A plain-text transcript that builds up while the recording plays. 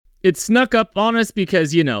It snuck up on us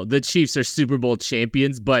because, the Chiefs are Super Bowl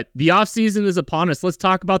champions, but the offseason is upon us. Let's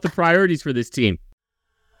talk about the priorities for this team.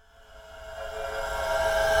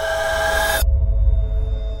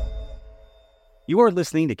 You are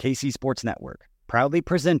listening to KC Sports Network, proudly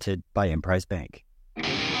presented by Emprise Bank.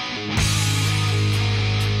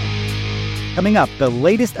 Coming up, the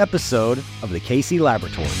latest episode of the KC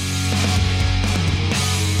Laboratory.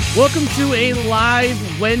 Welcome to a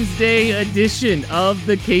live Wednesday edition of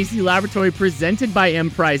the KC Laboratory presented by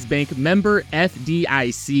Emprise Bank, member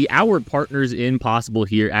FDIC, our partners in Possible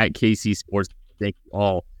here at KC Sports. Thank you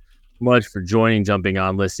all so much for joining, jumping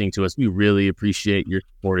on, listening to us. We really appreciate your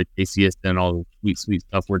support at KCS and all the sweet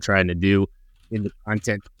stuff we're trying to do in the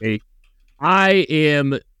content today. I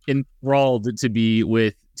am enthralled to be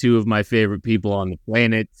with two of my favorite people on the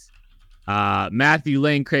planet, Matthew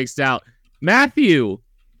Lane, Craig Stout. Matthew,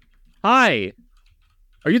 hi.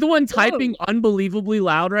 Are you the one typing unbelievably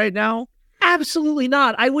loud right now? Absolutely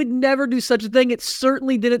not. I would never do such a thing. It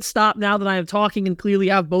certainly didn't stop now that I am talking and clearly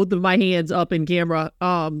have both of my hands up in camera.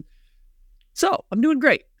 So I'm doing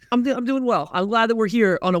great. I'm doing well. I'm glad that we're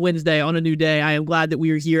here on a Wednesday, on a new day. I am glad that we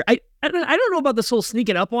are here. I don't know about this whole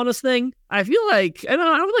sneaking up on us thing. I feel like I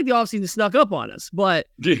don't feel like the offseason snuck up on us, but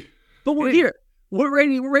we're here. We're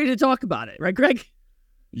ready to talk about it, right, Greg?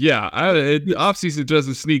 Yeah, the offseason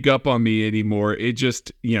doesn't sneak up on me anymore. It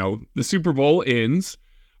just, the Super Bowl ends,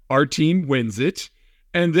 our team wins it,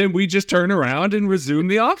 and then we just turn around and resume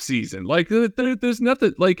the offseason. Like, there's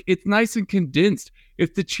nothing, like, it's nice and condensed.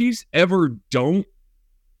 If the Chiefs ever don't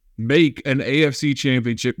make an AFC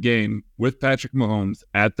championship game with Patrick Mahomes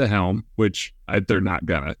at the helm, which they're not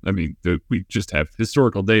gonna. I mean, we just have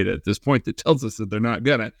historical data at this point that tells us that they're not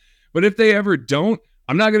gonna. But if they ever don't,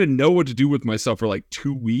 I'm not going to know what to do with myself for like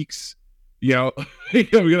 2 weeks. I'm going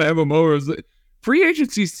to have a moment. Free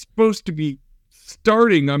agency is supposed to be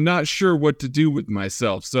starting. I'm not sure what to do with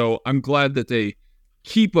myself. So I'm glad that they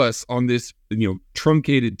keep us on this,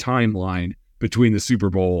 truncated timeline between the Super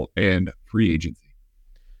Bowl and free agency.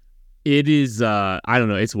 It is, I don't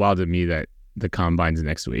know. It's wild to me that the combine's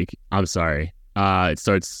next week. I'm sorry. It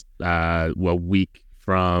starts, a week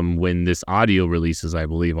from when this audio releases, I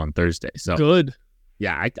believe, on Thursday. So good.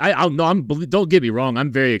 Yeah, don't get me wrong.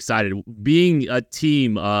 I'm very excited. Being a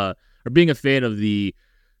team, or being a fan of the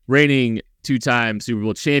reigning 2-time Super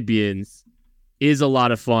Bowl champions is a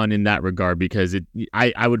lot of fun in that regard because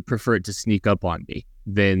I would prefer it to sneak up on me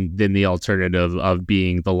than the alternative of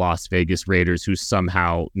being the Las Vegas Raiders, who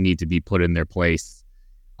somehow need to be put in their place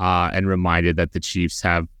and reminded that the Chiefs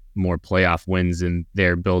have more playoff wins in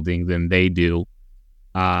their building than they do.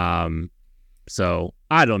 So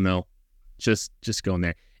I don't know. Just going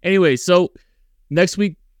there. Anyway, so next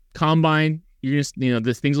week, Combine, you're just,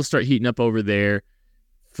 the things will start heating up over there.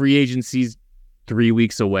 Free agency's 3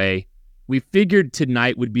 weeks away. We figured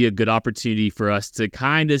tonight would be a good opportunity for us to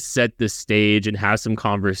kind of set the stage and have some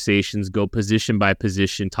conversations, go position by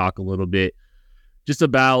position, talk a little bit just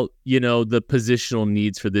about, the positional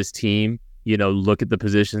needs for this team, look at the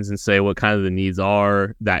positions and say what kind of the needs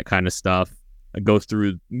are, that kind of stuff. We're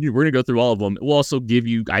going to go through all of them. We'll also give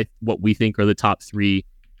you what we think are the top 3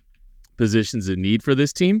 positions in need for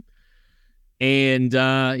this team. And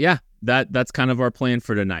that's kind of our plan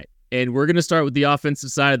for tonight. And we're going to start with the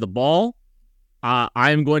offensive side of the ball.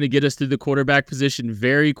 I'm going to get us through the quarterback position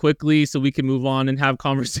very quickly so we can move on and have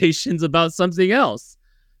conversations about something else.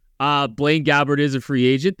 Blaine Gabbert is a free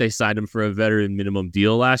agent. They signed him for a veteran minimum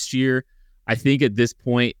deal last year. I think at this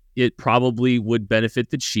point, it probably would benefit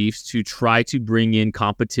the Chiefs to try to bring in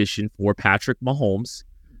competition for Patrick Mahomes.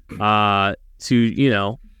 I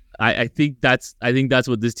think that's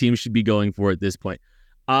what this team should be going for at this point.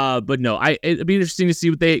 But no, it'd be interesting to see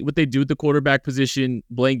what they do with the quarterback position.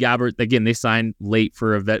 Blaine Gabbert, again, they signed late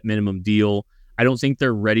for a vet minimum deal. I don't think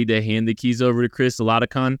they're ready to hand the keys over to Chris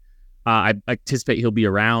Oladokun. I anticipate he'll be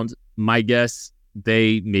around. My guess,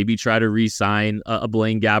 they maybe try to re-sign a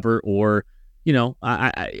Blaine Gabbert, or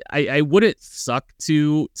I wouldn't suck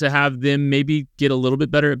to have them maybe get a little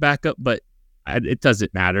bit better at backup, but it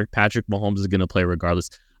doesn't matter. Patrick Mahomes is going to play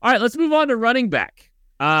regardless. All right, let's move on to running back.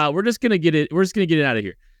 We're just going to get it out of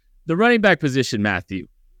here. The running back position, Matthew.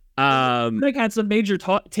 Greg had some major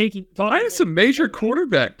I had some major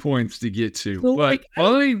quarterback points to get to.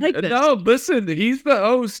 So, listen, he's the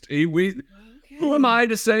host. Who am I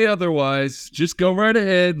to say otherwise? Just go right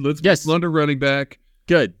ahead. Let's get under running back.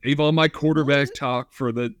 Good. Save all my quarterback talk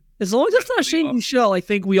for the. As long as it's not Shane Michel, I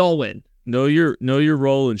think we all win. Know your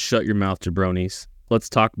role and shut your mouth, jabronis. Let's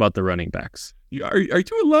talk about the running backs. Are you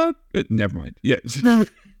allowed? Never mind. Yes.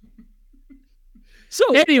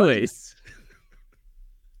 So, anyways,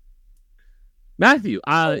 Matthew.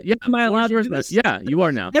 Yeah. Am I allowed to do this? Yeah, you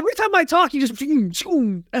are now. Every time I talk, you just just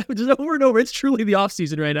over and over. It's truly the off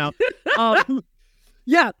season right now.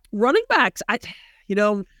 Yeah, running backs. I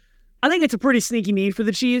think it's a pretty sneaky need for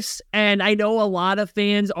the Chiefs, and I know a lot of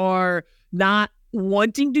fans are not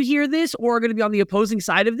wanting to hear this or are going to be on the opposing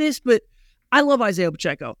side of this, but I love Isaiah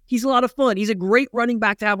Pacheco. He's a lot of fun. He's a great running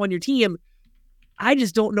back to have on your team. I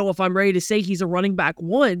just don't know if I'm ready to say he's a running back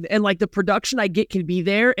one. And like the production I get can be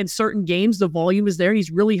there. In certain games, the volume is there.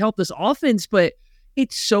 He's really helped this offense, but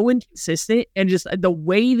it's so inconsistent. And just the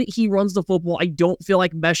way that he runs the football, I don't feel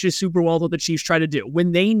like meshes super well with what the Chiefs try to do.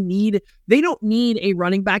 When they don't need a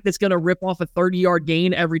running back that's going to rip off a 30-yard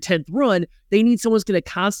gain every 10th run. They need someone who's going to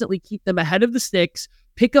constantly keep them ahead of the sticks,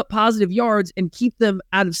 pick up positive yards, and keep them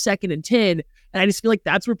out of 2nd and 10. And I just feel like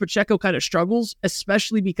that's where Pacheco kind of struggles,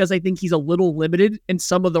 especially because I think he's a little limited in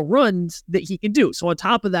some of the runs that he can do. So on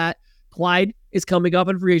top of that, Clyde is coming up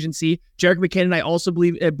in free agency. Jerick McKinnon, I also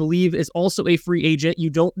believe is also a free agent. You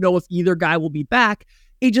don't know if either guy will be back.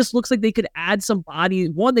 It just looks like they could add some body.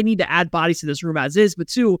 One, they need to add bodies to this room as is, but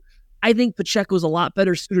two, I think Pacheco's a lot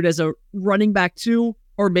better suited as a running back 2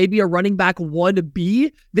 or maybe a running back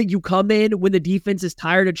 1B that you come in when the defense is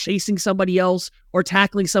tired of chasing somebody else or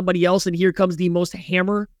tackling somebody else, and here comes the most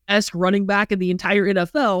hammer-esque running back in the entire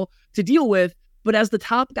NFL to deal with. But as the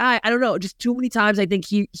top guy, I don't know, just too many times I think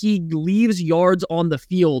he leaves yards on the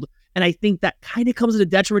field, and I think that kind of comes at a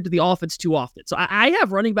detriment to the offense too often. So I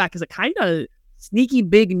have running back as a kind of sneaky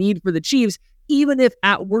big need for the Chiefs, even if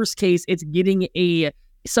at worst case it's getting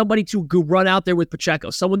somebody to go run out there with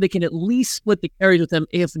Pacheco, someone that can at least split the carries with him,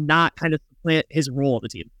 if not kind of supplant his role on the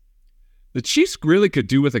team. The Chiefs really could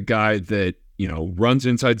do with a guy that, runs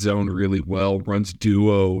inside zone really well, runs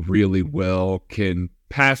duo really well, can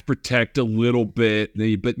pass protect a little bit,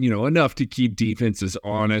 but, enough to keep defenses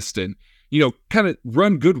honest and, kind of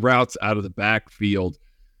run good routes out of the backfield.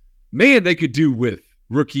 Man, they could do with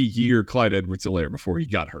rookie year Clyde Edwards-Helaire before he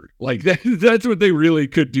got hurt. Like that's what they really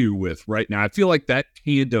could do with right now. I feel like that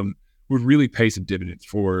tandem would really pay some dividends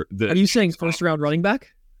for the. Are you saying first round running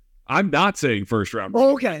back? I'm not saying first round.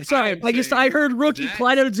 Oh, okay, sorry. I heard rookie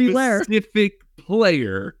Clyde Edwards-Helaire. Specific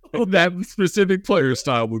player. That specific player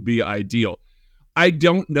style would be ideal. I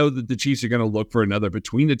don't know that the Chiefs are going to look for another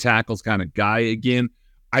between the tackles kind of guy again.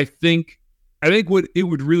 I think what it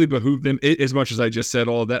would really behoove them, as much as I just said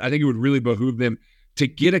all of that, I think it would really behoove them to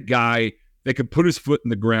get a guy that could put his foot in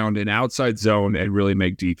the ground in outside zone and really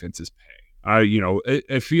make defenses pay.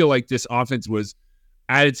 I feel like this offense was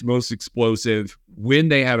at its most explosive when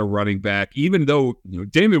they had a running back, even though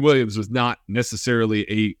Damien Williams was not necessarily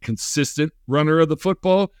a consistent runner of the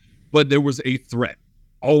football, but there was a threat,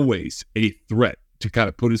 always a threat to kind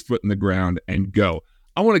of put his foot in the ground and go.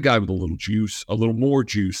 I want a guy with a little juice, a little more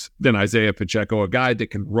juice than Isaiah Pacheco, a guy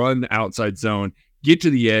that can run outside zone, get to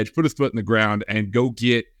the edge, put his foot in the ground, and go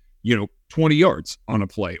get, 20 yards on a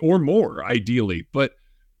play or more, ideally. But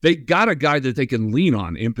they got a guy that they can lean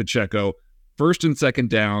on in Pacheco, first and second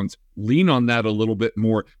downs, lean on that a little bit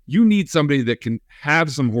more. You need somebody that can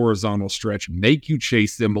have some horizontal stretch, make you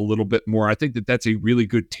chase them a little bit more. I think that that's a really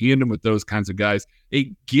good tandem with those kinds of guys. It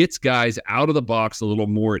gets guys out of the box a little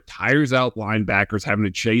more. It tires out linebackers having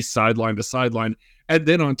to chase sideline to sideline. And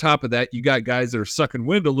then on top of that, you got guys that are sucking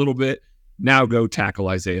wind a little bit. Now go tackle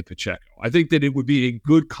Isaiah Pacheco. I think that it would be a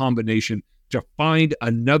good combination to find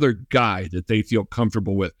another guy that they feel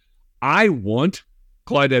comfortable with. I want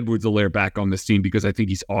Clyde Edwards-Helaire back on this team because I think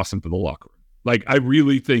he's awesome for the locker room. Like, I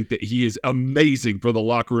really think that he is amazing for the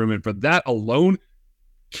locker room, and for that alone,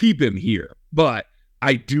 keep him here. But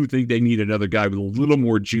I do think they need another guy with a little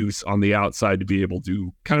more juice on the outside to be able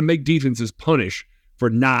to kind of make defenses punish for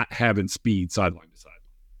not having speed sideline to sideline.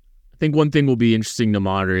 I think one thing will be interesting to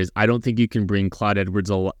monitor is I don't think you can bring Clyde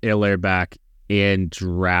Edwards-Helaire back and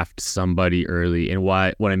draft somebody early. And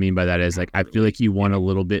what I mean by that is, like, I feel like you want a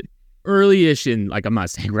little bit early-ish in, like, I'm not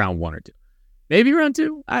saying round 1 or 2. Maybe round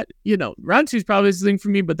 2. Round 2 is probably the thing for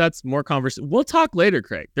me, but that's more conversation. We'll talk later,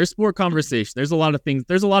 Craig. There's more conversation. There's a lot of things.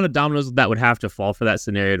 There's a lot of dominoes that would have to fall for that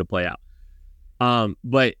scenario to play out.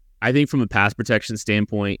 But I think from a pass protection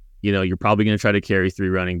standpoint, you're probably going to try to carry 3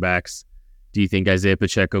 running backs. Do you think Isaiah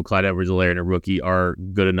Pacheco, Clyde Edwards-Helaire, and a rookie are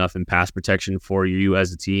good enough in pass protection for you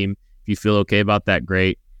as a team? If you feel okay about that,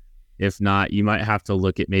 great. If not, you might have to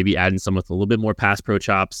look at maybe adding someone with a little bit more pass pro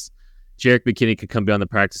chops. Jerick McKinnon could come be on the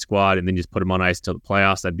practice squad and then just put him on ice till the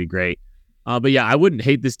playoffs. That'd be great. But yeah, I wouldn't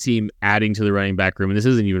hate this team adding to the running back room. And this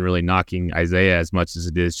isn't even really knocking Isaiah as much as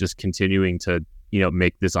it is just continuing to,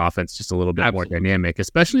 make this offense just a little bit more dynamic,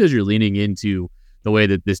 especially as you're leaning into the way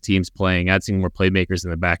that this team's playing. Adding more playmakers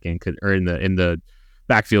in the back end in the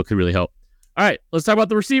backfield could really help. All right, let's talk about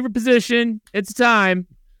the receiver position. It's time.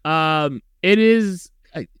 It is.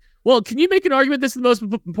 Well, can you make an argument this is the most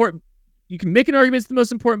important? You can make an argument it's the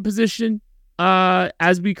most important position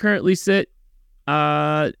as we currently sit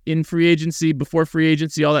in free agency, before free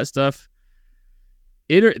agency, all that stuff.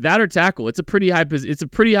 That or tackle. It's a pretty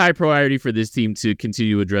high priority for this team to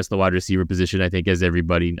continue to address the wide receiver position, I think, as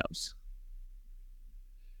everybody knows.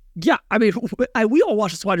 Yeah, I mean, we all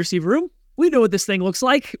watch this wide receiver room. We know what this thing looks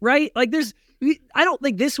like, right? Like, I don't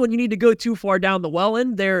think this one you need to go too far down the well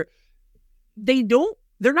in. They're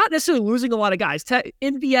not necessarily losing a lot of guys.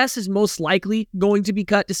 MVS is most likely going to be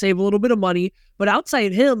cut to save a little bit of money, but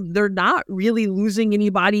outside him, they're not really losing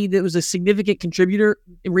anybody that was a significant contributor.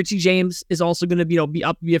 Richie James is also going to be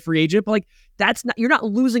up to be a free agent, but you're not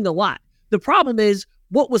losing a lot. The problem is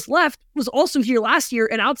what was left was also here last year,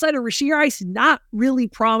 and outside of Rashee Rice, not really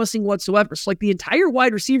promising whatsoever. So the entire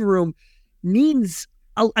wide receiver room needs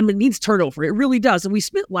turnover. It really does. And we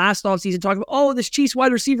spent last offseason talking about, this Chiefs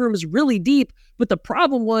wide receiver room is really deep. But the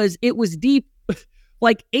problem was it was deep,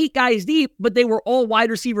 like 8 guys deep, but they were all wide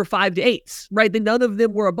receiver 5 to 8s, right? Then none of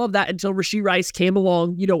them were above that until Rashee Rice came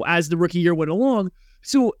along, as the rookie year went along.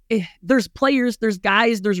 So there's players, there's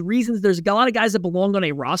guys, there's reasons. There's a lot of guys that belong on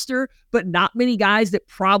a roster, but not many guys that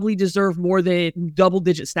probably deserve more than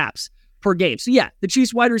double-digit snaps per game. So yeah, the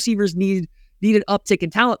Chiefs wide receivers need an uptick in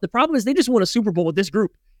talent. The problem is they just won a Super Bowl with this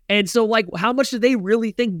group. And so, how much do they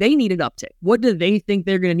really think they need an uptick? What do they think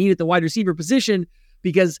they're going to need at the wide receiver position?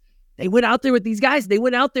 Because they went out there with these guys. They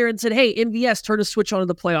went out there and said, hey, MVS, turn a switch on in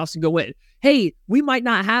the playoffs and go win. Hey, we might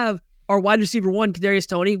not have our wide receiver 1, Kadarius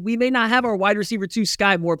Toney. We may not have our wide receiver 2,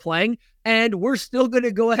 Sky Moore, playing, and we're still going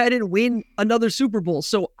to go ahead and win another Super Bowl.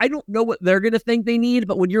 So I don't know what they're going to think they need,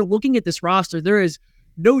 but when you're looking at this roster, there is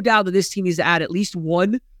no doubt that this team needs to add at least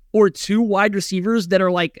 1 or 2 wide receivers that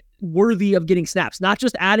are worthy of getting snaps, not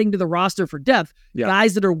just adding to the roster for depth,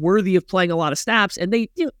 guys that are worthy of playing a lot of snaps. And they,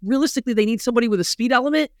 realistically, they need somebody with a speed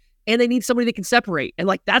element and they need somebody that can separate.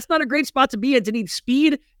 And that's not a great spot to be in, to need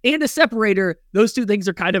speed and a separator. Those 2 things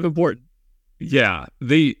are kind of important. Yeah.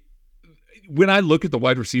 When I look at the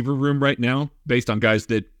wide receiver room right now, based on guys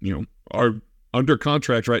that, are under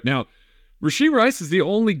contract right now, Rashee Rice is the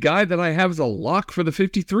only guy that I have as a lock for the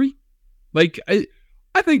 53.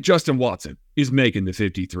 I think Justin Watson is making the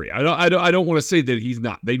 53. I don't want to say that he's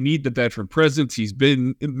not. They need the veteran presence. He's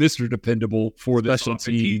been Mr. Dependable for this.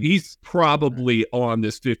 He's probably on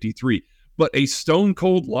this 53. But a stone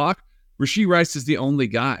cold lock, Rashee Rice is the only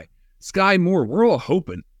guy. Sky Moore, we're all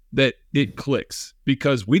hoping that it clicks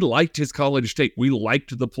because we liked his college tape. We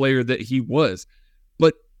liked the player that he was,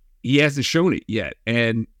 but he hasn't shown it yet.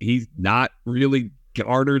 And he's not really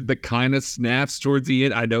garnered the kind of snaps towards the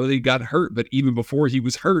end. I know they got hurt, but even before he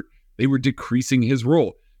was hurt, they were decreasing his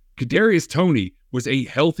role. Kadarius Toney was a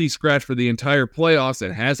healthy scratch for the entire playoffs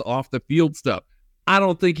and has off the field stuff. I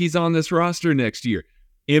don't think he's on this roster next year.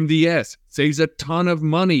 MVS saves a ton of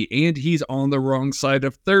money and he's on the wrong side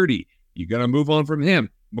of 30. You got to move on from him.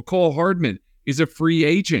 McCall Hardman is a free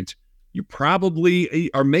agent. You probably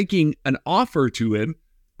are making an offer to him,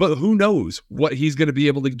 but who knows what he's going to be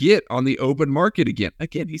able to get on the open market again.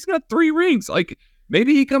 Again, he's got 3 rings.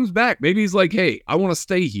 Maybe he comes back. Maybe he's like, hey, I want to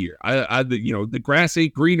stay here. The grass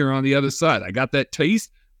ain't greener on the other side. I got that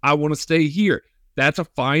taste. I want to stay here. That's a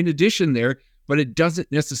fine addition there, but it doesn't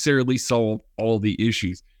necessarily solve all the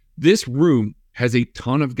issues. This room has a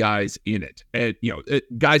ton of guys in it. And,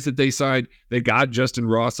 guys that they signed, they got Justin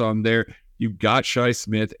Ross on there. You've got Shi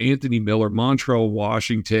Smith, Anthony Miller, Montrell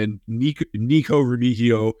Washington, Nico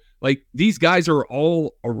Remigio. These guys are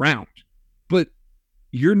all around. But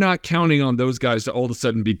you're not counting on those guys to all of a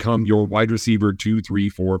sudden become your wide receiver 2, 3,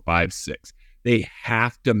 4, 5, 6. They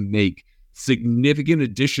have to make significant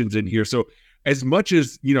additions in here. So as much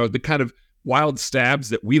as, the kind of wild stabs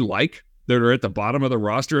that we like that are at the bottom of the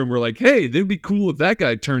roster and we're like, hey, it'd be cool if that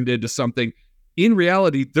guy turned into something. In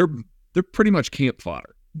reality, they're pretty much camp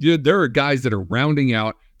fodder. There are guys that are rounding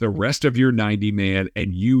out the rest of your 90-man,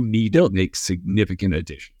 and you need to make significant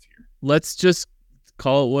additions here. Let's just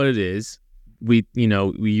call it what it is.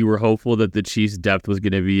 You were hopeful that the Chiefs' depth was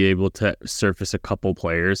going to be able to surface a couple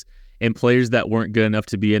players, and players that weren't good enough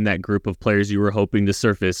to be in that group of players you were hoping to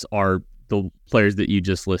surface are the players that you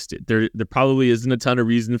just listed. There probably isn't a ton of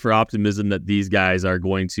reason for optimism that these guys are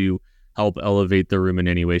going to help elevate the room in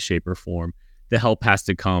any way, shape, or form. The help has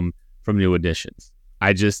to come from new additions.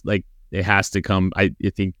 It has to come. I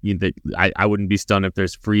think that I wouldn't be stunned if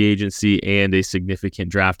there's free agency and a significant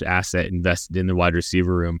draft asset invested in the wide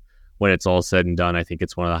receiver room when it's all said and done. I think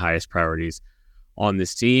it's one of the highest priorities on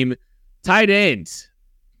this team. Tight end.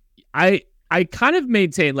 I I kind of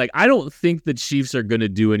maintain, like, I don't think the Chiefs are going to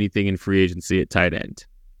do anything in free agency at tight end.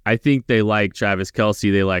 I think they like Travis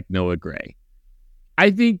Kelce. They like Noah Gray.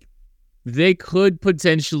 I think they could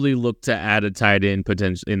potentially look to add a tight end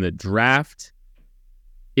potentially in the draft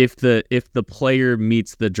if the player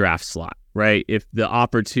meets the draft slot, right? If the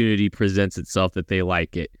opportunity presents itself that they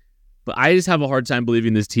like it. But I just have a hard time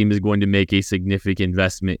believing this team is going to make a significant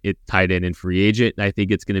investment at tight end and free agent. And I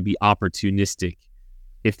think it's going to be opportunistic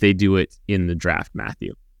if they do it in the draft,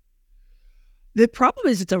 Matthew. The problem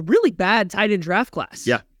is it's a really bad tight end draft class.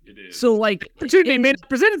 Yeah, it is. So like opportunity may not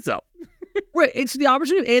present itself. Right, it's the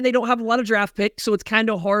opportunity, and they don't have a lot of draft picks, so it's kind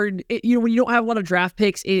of hard. When you don't have a lot of draft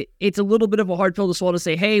picks, it's a little bit of a hard pill to swallow to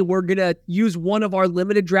say, hey, we're going to use one of our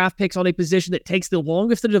limited draft picks on a position that takes the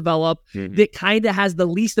longest to develop, that kind of has the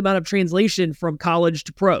least amount of translation from college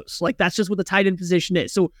to pros. Like, that's just what the tight end position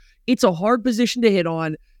is. So it's a hard position to hit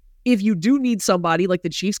on. If you do need somebody like the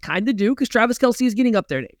Chiefs kind of do, because Travis Kelce is getting up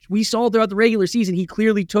there in age. We saw throughout the regular season, he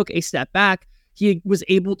clearly took a step back. He was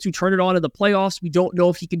able to turn it on in the playoffs. We don't know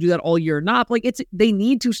if he can do that all year or not. Like, they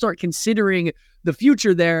need to start considering the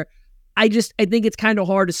future there. I think it's kind of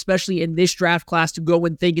hard, especially in this draft class, to go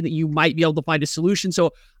in thinking that you might be able to find a solution.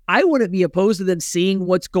 So I wouldn't be opposed to them seeing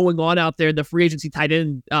what's going on out there in the free agency tight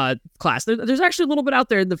end class. There's actually a little bit out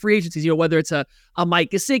there in the free agencies, whether it's a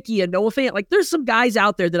Mike Gesicki, a Noah Fant. Like, there's some guys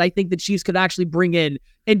out there that I think the Chiefs could actually bring in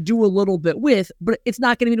and do a little bit with, but it's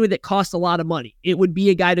not going to be anybody that costs a lot of money. It would be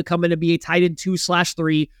a guy to come in and be a tight end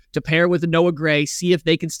 2/3 to pair with a Noah Gray, see if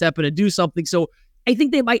they can step in and do something. So I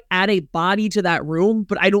think they might add a body to that room,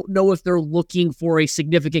 but I don't know if they're looking for a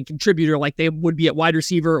significant contributor like they would be at wide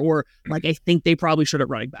receiver, or like I think they probably should at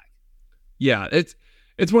running back. Yeah, it's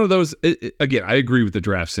one of those. Again, I agree with the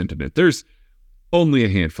draft sentiment. There's only a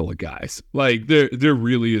handful of guys. Like, there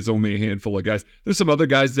really is only a handful of guys. There's some other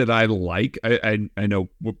guys that I like. I know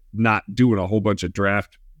we're not doing a whole bunch of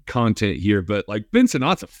draft content here, but like Vincent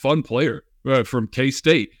Ott's a fun player from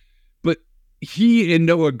K-State. But he and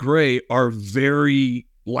Noah Gray are very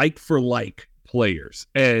like for like players.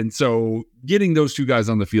 And so getting those two guys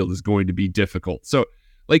on the field is going to be difficult. So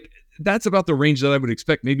like, that's about the range that I would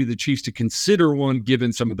expect maybe the Chiefs to consider one,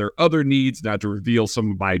 given some of their other needs, not to reveal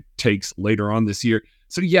some of my takes later on this year.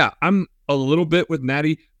 So yeah, I'm a little bit with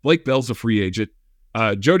Maddie. Blake Bell's a free agent.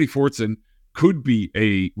 Jody Fortson could be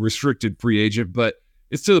a restricted free agent, but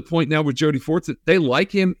it's to the point now with Jody Fortson, they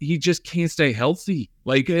like him. He just can't stay healthy.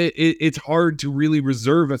 Like, it's hard to really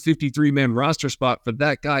reserve a 53-man roster spot for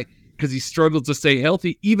that guy because he struggled to stay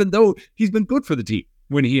healthy, even though he's been good for the team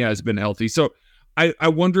when he has been healthy. So I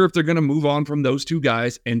wonder if they're going to move on from those two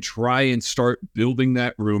guys and try and start building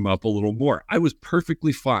that room up a little more. I was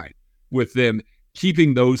perfectly fine with them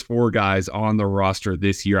keeping those four guys on the roster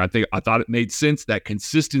this year. I thought it made sense. That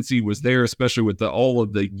consistency was there, especially with all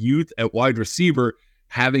of the youth at wide receiver.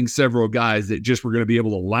 Having several guys that just were going to be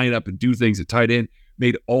able to line up and do things at tight end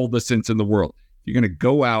made all the sense in the world. You're going to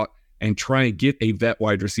go out and try and get a vet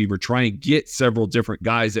wide receiver, try and get several different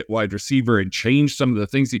guys at wide receiver and change some of the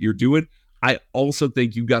things that you're doing. I also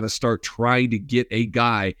think you got to start trying to get a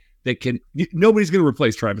guy that can. Nobody's going to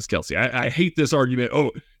replace Travis Kelce. I hate this argument.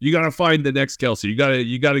 Oh, you got to find the next Kelce. You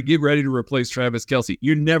got to get ready to replace Travis Kelce.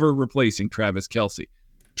 You're never replacing Travis Kelce.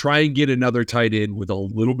 Try and get another tight end with a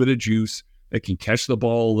little bit of juice that can catch the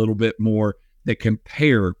ball a little bit more, that can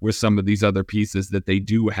pair with some of these other pieces that they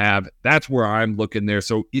do have. That's where I'm looking there.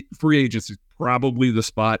 So free agents is probably the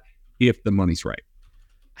spot if the money's right.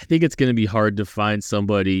 I think it's going to be hard to find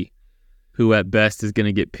somebody who at best is going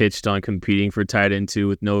to get pitched on competing for tight end 2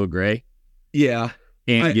 with Noah Gray. Yeah.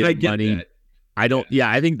 And get money. That.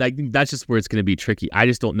 I think that's just where it's going to be tricky. I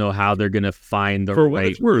just don't know how they're going to find the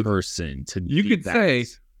right person to do that. You could say,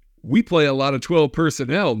 we play a lot of 12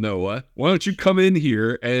 personnel, Noah. Why don't you come in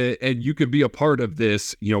here and you could be a part of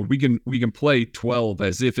this? You know, we can play 12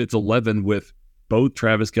 as if it's 11 with both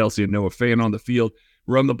Travis Kelce and Noah Fant on the field,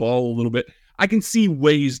 run the ball a little bit. I can see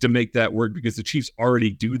ways to make that work because the Chiefs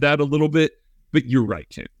already do that a little bit. But you're right,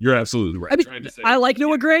 Ken. You're absolutely right. I mean, I like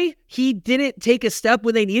Noah Gray. He didn't take a step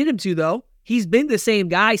when they needed him to, though. He's been the same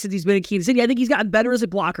guy since he's been in Kansas City. I think he's gotten better as a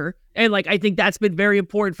blocker. And I think that's been very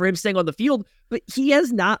important for him staying on the field. But he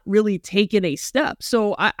has not really taken a step.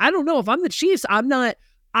 So I don't know. If I'm the Chiefs, I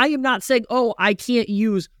am not saying, oh, I can't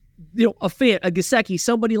use a Fant, a Gesicki,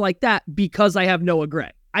 somebody like that because I have Noah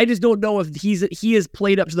Gray. I just don't know if he has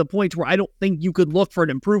played up to the point where I don't think you could look for an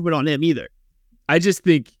improvement on him either. I just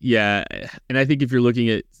think, yeah, and I think if you're looking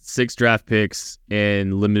at 6 draft picks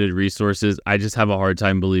and limited resources, I just have a hard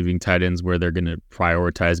time believing tight ends where they're going to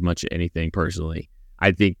prioritize much anything personally.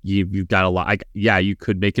 I think you've got a lot. You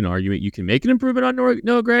could make an argument. You can make an improvement on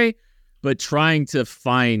Noah Gray, but trying to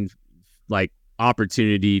find like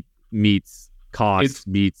opportunity meets cost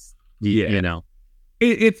meets you know.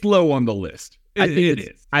 It's low on the list. I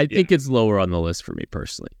think it's lower on the list for me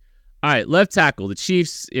personally. All right, left tackle. The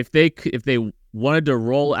Chiefs, if they wanted to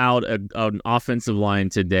roll out an offensive line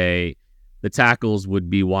today, the tackles would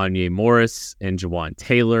be Wanya Morris and Jawan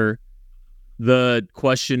Taylor. The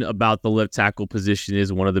question about the left tackle position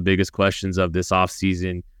is one of the biggest questions of this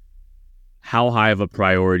offseason. How high of a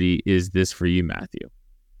priority is this for you, Matthew?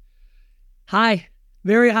 High,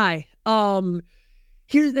 very high. I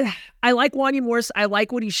like Wanya Morris. I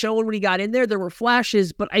like what he's showing when he got in there. There were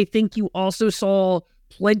flashes, but I think you also saw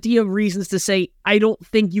plenty of reasons to say, I don't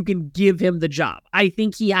think you can give him the job. I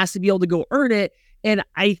think he has to be able to go earn it. And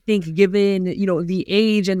I think given, the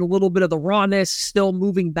age and a little bit of the rawness, still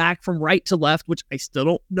moving back from right to left, which I still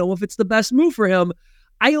don't know if it's the best move for him,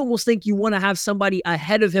 I almost think you want to have somebody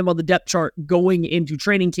ahead of him on the depth chart going into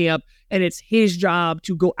training camp, and it's his job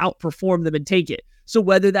to go outperform them and take it. So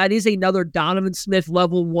whether that is another Donovan Smith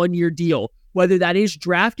level 1-year deal, whether that is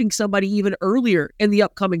drafting somebody even earlier in the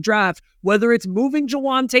upcoming draft, whether it's moving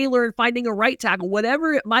Jawan Taylor and finding a right tackle,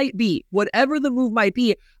 whatever it might be, whatever the move might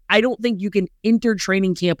be, I don't think you can enter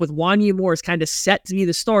training camp with Wanya Morris kind of set to be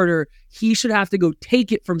the starter. He should have to go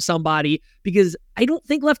take it from somebody, because I don't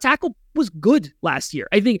think left tackle was good last year.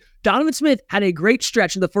 I think Donovan Smith had a great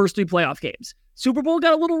stretch in the first 3 playoff games. Super Bowl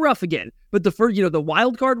got a little rough again, but the first, the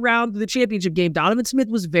wild card round of the championship game, Donovan Smith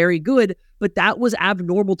was very good, but that was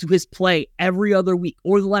abnormal to his play every other week,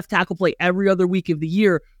 or the left tackle play every other week of the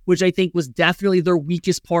year, which I think was definitely their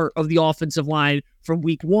weakest part of the offensive line from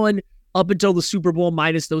week 1 up until the Super Bowl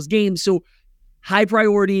minus those games. So high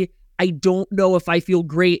priority. I don't know if I feel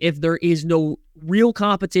great if there is no real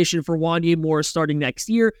competition for Wanya Morris starting next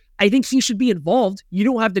year. I think he should be involved. You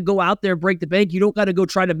don't have to go out there and break the bank. You don't got to go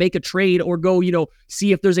try to make a trade or go,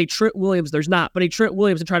 see if there's a Trent Williams. There's not, but a Trent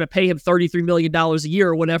Williams and try to pay him $33 million a year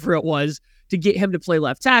or whatever it was to get him to play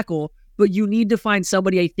left tackle. But you need to find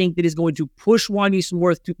somebody, I think, that is going to push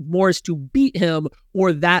Wanya Morris to beat him,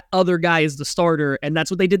 or that other guy is the starter. And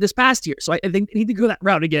that's what they did this past year. So I think they need to go that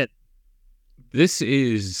route again. This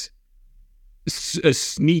is a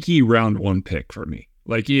sneaky round 1 pick for me.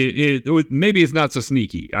 Like maybe it's not so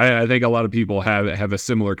sneaky. I think a lot of people have a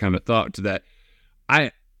similar kind of thought to that.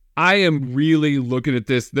 I am really looking at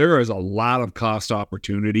this. There is a lot of cost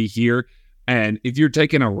opportunity here, and if you're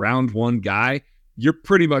taking a round 1 guy, you're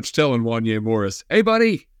pretty much telling Wanya Morris, "Hey,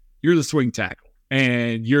 buddy, you're the swing tackle,"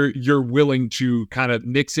 and you're willing to kind of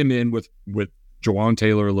mix him in with Jawan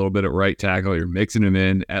Taylor a little bit at right tackle. You're mixing him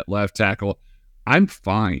in at left tackle. I'm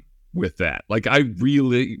fine with that. Like, I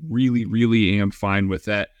really, really, really am fine with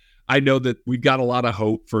that. I know that we've got a lot of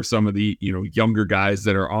hope for some of the, younger guys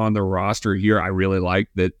that are on the roster here. I really like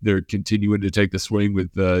that they're continuing to take the swing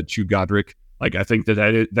with Chu Godric. Like, I think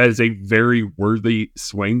that is a very worthy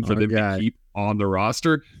swing for them to keep on the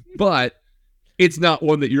roster, but it's not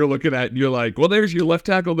one that you're looking at and you're like, well, there's your left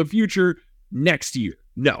tackle of the future next year.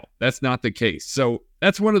 No, that's not the case. So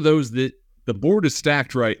that's one of those that the board is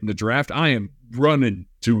stacked right in the draft. I am running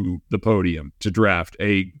to the podium to draft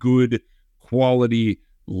a good quality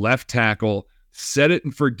left tackle. Set it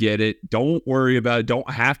and forget it. Don't worry about it. Don't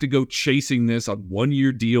have to go chasing this on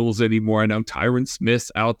 1-year deals anymore. I know Tyron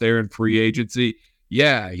Smith's out there in free agency.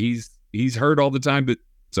 Yeah, he's hurt all the time, but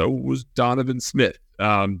so was Donovan Smith.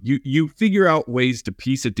 You figure out ways to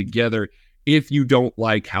piece it together if you don't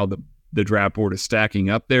like how the draft board is stacking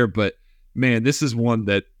up there. But man, this is one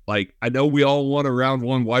that, like, I know we all want a round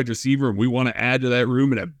 1 wide receiver and we want to add to that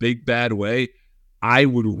room in a big bad way. I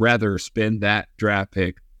would rather spend that draft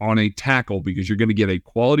pick on a tackle, because you're going to get a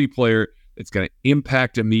quality player that's going to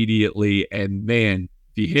impact immediately. And man,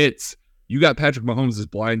 if he hits, you got Patrick Mahomes'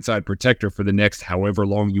 blindside protector for the next however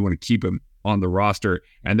long you want to keep him on the roster.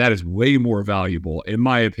 And that is way more valuable, in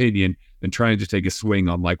my opinion, than trying to take a swing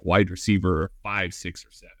on like wide receiver 5, 6,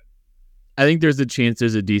 or 7. I think there's a chance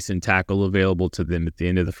there's a decent tackle available to them at the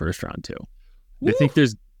end of the first round too. Woo. I think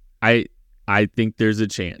there's a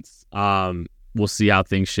chance. We'll see how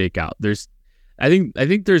things shake out. I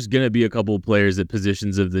think there's going to be a couple of players at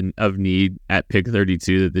positions of need at pick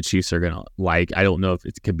 32 that the Chiefs are going to like. I don't know if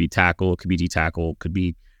it could be tackle, it could be D-tackle, could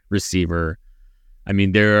be receiver. I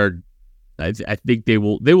mean, I think they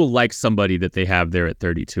will like somebody that they have there at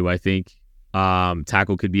 32. I think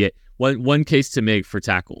tackle could be it. One case to make for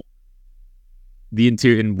tackle. The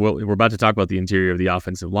interior, and we're about to talk about the interior of the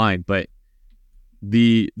offensive line, but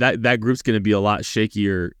that group's going to be a lot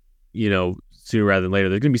shakier, sooner rather than later.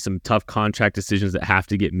 There's going to be some tough contract decisions that have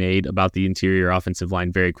to get made about the interior offensive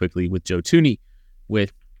line very quickly, with Joe Thuney,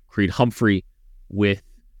 with Creed Humphrey, with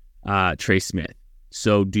Trey Smith.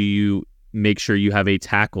 So do you make sure you have a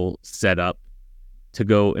tackle set up to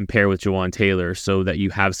go and pair with Jawan Taylor so that you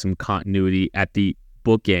have some continuity at the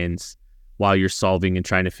bookends while you're solving and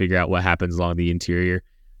trying to figure out what happens along the interior.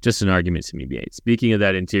 Just an argument to be made. Speaking of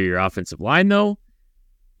that interior offensive line, though,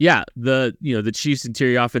 yeah, the Chiefs'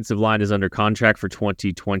 interior offensive line is under contract for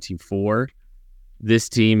 2024. This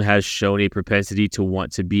team has shown a propensity to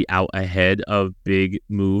want to be out ahead of big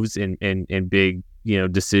moves and big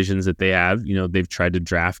decisions that they have. They've tried to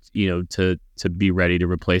draft to be ready to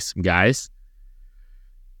replace some guys.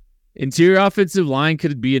 Interior offensive line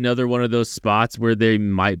could be another one of those spots where they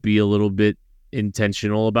might be a little bit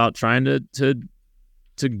intentional about trying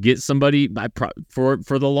to get somebody for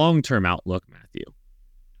the long-term outlook, Matthew.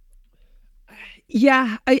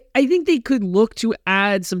 Yeah, I think they could look to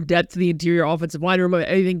add some depth to the interior offensive line room. I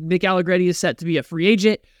think Nick Allegretti is set to be a free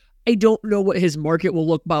agent. I don't know what his market will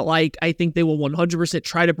look like. I think they will 100%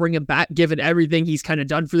 try to bring him back, given everything he's kind of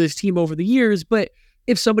done for this team over the years. But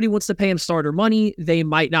if somebody wants to pay him starter money, they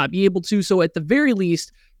might not be able to. So at the very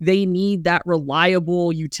least, they need that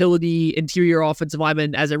reliable utility interior offensive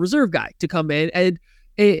lineman as a reserve guy to come in. And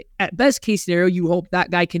at best case scenario, you hope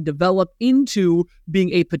that guy can develop into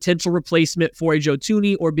being a potential replacement for a Joe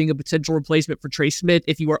Thuney or being a potential replacement for Trey Smith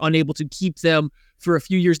if you are unable to keep them for a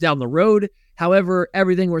few years down the road. However,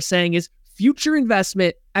 everything we're saying is future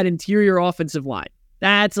investment at interior offensive line.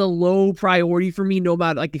 That's a low priority for me, no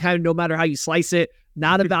matter how you slice it.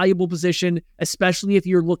 Not a valuable position, especially if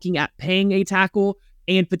you're looking at paying a tackle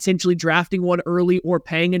and potentially drafting one early or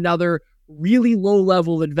paying another really low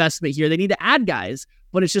level investment here. They need to add guys,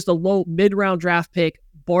 but it's just a low mid-round draft pick,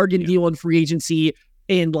 bargain deal in free agency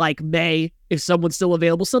in May, if someone's still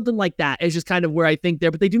available. Something like that is just kind of where I think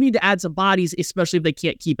there. But they do need to add some bodies, especially if they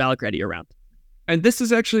can't keep Allegretti around. And this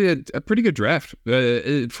is actually a pretty good draft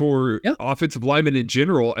for offensive linemen in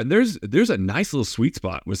general. And there's a nice little sweet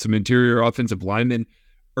spot with some interior offensive linemen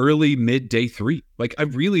early, mid, day 3. I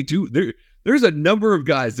really do. There's a number of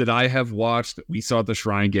guys that I have watched that we saw at the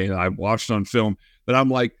Shrine game, I watched on film, that I'm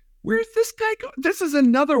like, where's this guy go? This is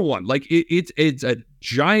another one. It's a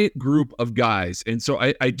giant group of guys. And so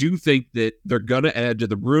I do think that they're going to add to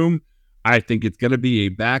the room. I think it's going to be a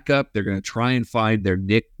backup. They're going to try and find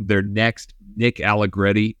their next Nick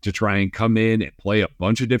Allegretti to try and come in and play a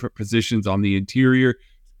bunch of different positions on the interior.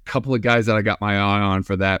 A couple of guys that I got my eye on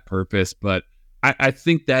for that purpose, but I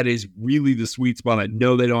think that is really the sweet spot. I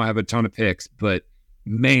know they don't have a ton of picks, but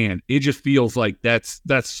man, it just feels like that's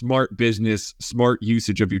smart business, smart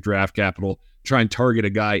usage of your draft capital. Try and target a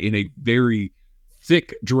guy in a very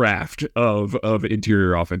thick draft of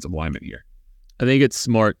interior offensive linemen here. I think it's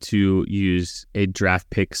smart to use a draft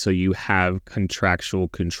pick so you have contractual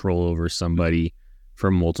control over somebody for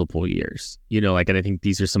multiple years. And I think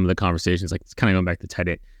these are some of the conversations, it's kind of going back to tight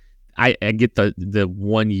end. I get the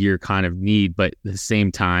 1 year kind of need, but at the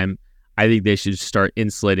same time, I think they should start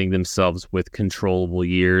insulating themselves with controllable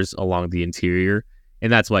years along the interior.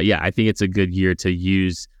 And that's why, I think it's a good year to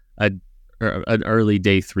use an early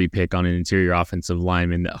day 3 pick on an interior offensive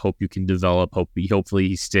lineman that you can develop. Hopefully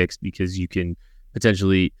he sticks, because you can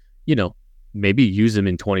potentially, maybe use him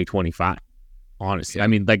in 2025. Honestly, I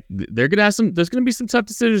mean, they're gonna have there's gonna be some tough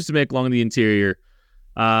decisions to make along the interior.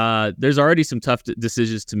 There's already some tough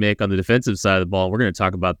decisions to make on the defensive side of the ball. We're going to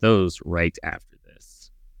talk about those right after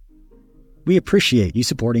this. We appreciate you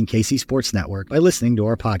supporting KC Sports Network by listening to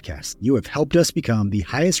our podcast. You have helped us become the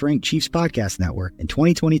highest-ranked Chiefs podcast network in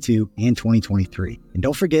 2022 and 2023. And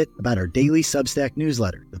don't forget about our daily Substack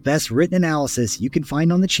newsletter, the best written analysis you can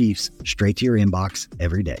find on the Chiefs straight to your inbox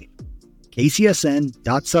every day.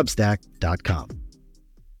 kcsn.substack.com.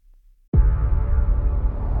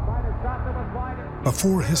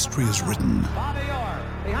 Before history is written,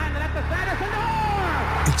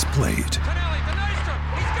 it's played.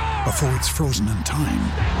 Before it's frozen in time,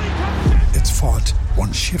 it's fought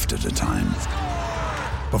one shift at a time.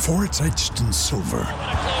 Before it's etched in silver,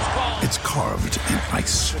 it's carved in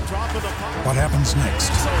ice. What happens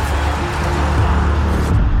next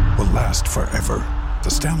will last forever.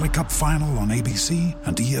 The Stanley Cup Final on ABC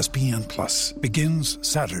and ESPN Plus begins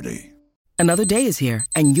Saturday. Another day is here,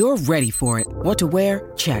 and you're ready for it. What to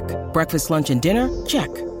wear? Check. Breakfast, lunch, and dinner? Check.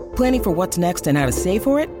 Planning for what's next and how to save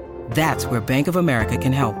for it? That's where Bank of America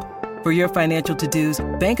can help. For your financial to-dos,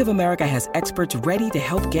 Bank of America has experts ready to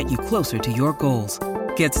help get you closer to your goals.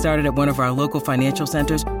 Get started at one of our local financial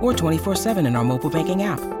centers or 24/7 in our mobile banking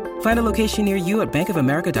app. Find a location near you at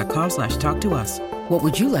bankofamerica.com/talktous. What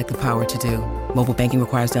would you like the power to do? Mobile banking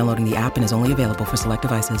requires downloading the app and is only available for select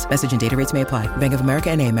devices. Message and data rates may apply. Bank of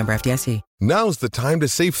America NA, member FDIC. Now's the time to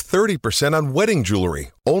save 30% on wedding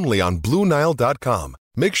jewelry, only on BlueNile.com.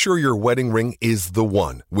 Make sure your wedding ring is the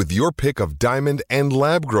one with your pick of diamond and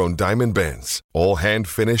lab-grown diamond bands, all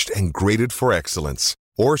hand-finished and graded for excellence.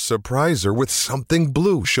 Or surprise her with something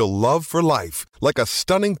blue she'll love for life, like a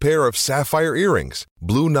stunning pair of sapphire earrings.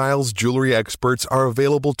 Blue Nile's jewelry experts are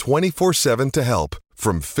available 24/7 to help,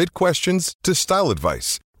 from fit questions to style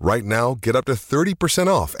advice. Right now, get up to 30%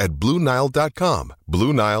 off at BlueNile.com.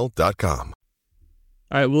 BlueNile.com.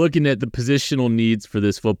 All right, we're looking at the positional needs for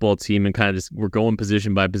this football team and kind of just we're going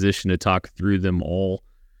position by position to talk through them all.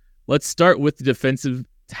 Let's start with the defensive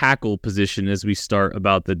tackle position as we start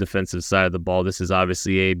about the defensive side of the ball. This is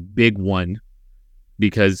obviously a big one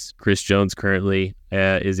because Chris Jones currently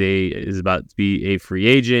is about to be a free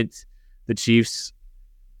agent. The Chiefs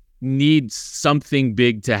need something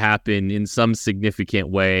big to happen in some significant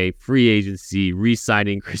way. Free agency,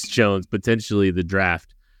 re-signing Chris Jones, potentially the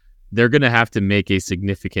draft. They're going to have to make a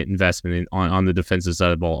significant investment on the defensive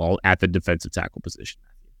side of the ball at the defensive tackle position.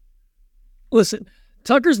 Listen,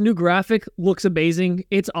 Tucker's new graphic looks amazing.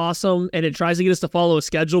 It's awesome, and it tries to get us to follow a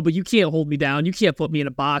schedule, but you can't hold me down. You can't put me in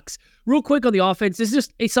a box. Real quick on the offense,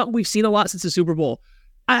 it's something we've seen a lot since the Super Bowl.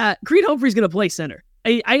 Creed Humphrey's going to play center.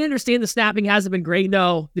 I understand the snapping hasn't been great.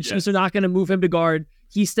 No, the Chiefs are not going to move him to guard.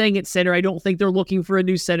 He's staying at center. I don't think they're looking for a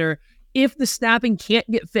new center. If the snapping can't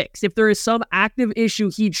get fixed, if there is some active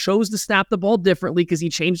issue, he chose to snap the ball differently because he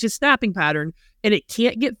changed his snapping pattern and it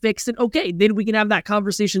can't get fixed, then okay, then we can have that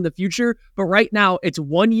conversation in the future. But right now, it's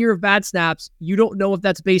 1 year of bad snaps. You don't know if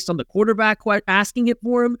that's based on the quarterback asking it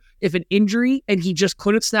for him, if an injury, and he just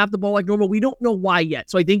couldn't snap the ball like normal. We don't know why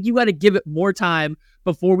yet. So I think you got to give it more time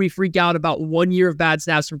before we freak out about 1 year of bad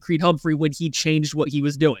snaps from Creed Humphrey when he changed what he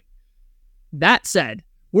was doing. That said,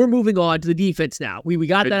 we're moving on to the defense now. We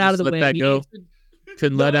got that out of the way. Let that go. You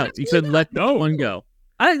couldn't let that one go.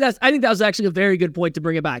 I think that was actually a very good point to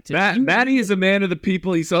bring it back to. Matty is a man of the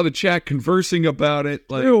people. He saw the chat conversing about it.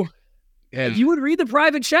 You would read the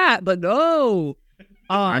private chat, but no.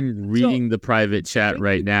 I'm reading the private chat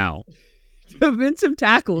right now. Defensive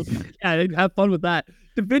tackles. Yeah, have fun with that.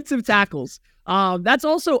 Defensive tackles. That's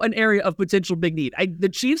also an area of potential big need. The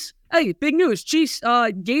Chiefs, big news. Chiefs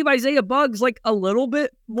gave Isaiah Buggs like a little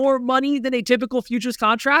bit more money than a typical futures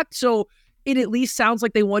contract. So it at least sounds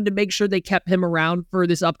like they wanted to make sure they kept him around for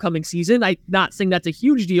this upcoming season. I'm not saying that's a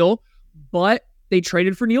huge deal, but they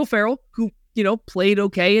traded for Neil Farrell, who, played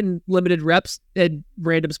okay in limited reps and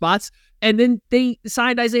random spots. And then they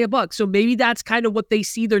signed Isaiah Buggs. So maybe that's kind of what they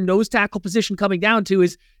see their nose tackle position coming down to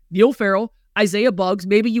is Neil Farrell, Isaiah Buggs.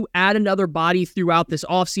 Maybe you add another body throughout this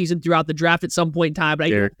offseason, throughout the draft at some point in time.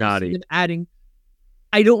 But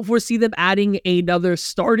I don't foresee them adding another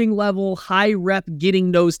starting level, high rep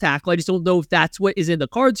getting nose tackle. I just don't know if that's what is in the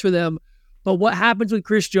cards for them. But what happens with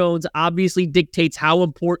Chris Jones obviously dictates how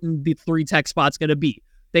important the 3 tech spot's going to be.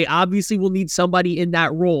 They obviously will need somebody in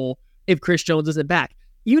that role if Chris Jones isn't back.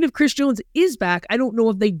 Even if Chris Jones is back, I don't know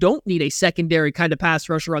if they don't need a secondary kind of pass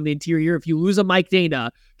rusher on the interior. If you lose a Mike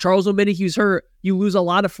Dana, Charles Omenahue's hurt, you lose a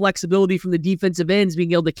lot of flexibility from the defensive ends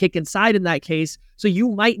being able to kick inside in that case. So you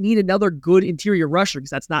might need another good interior rusher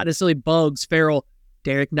because that's not necessarily Buggs, Farrell,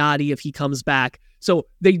 Derek Nottie if he comes back. So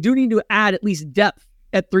they do need to add at least depth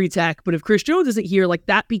at 3 tech. But if Chris Jones isn't here,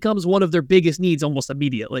 that becomes one of their biggest needs almost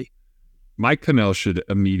immediately. Mike Pennell should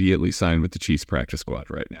immediately sign with the Chiefs practice squad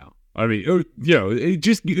right now. I mean,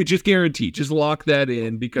 just guarantee, just lock that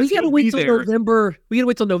in because we gotta wait till November. We gotta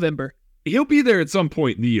wait till November. He'll be there at some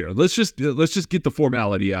point in the year. Let's just get the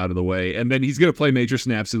formality out of the way, and then he's gonna play major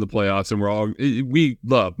snaps in the playoffs. And we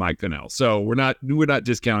love Mike Pennell, so we're not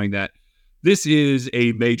discounting that. This is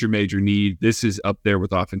a major need. This is up there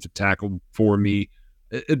with offensive tackle for me.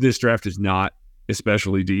 This draft is not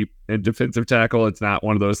especially deep in defensive tackle. It's not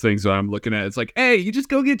one of those things that I'm looking at. It's like, hey, you just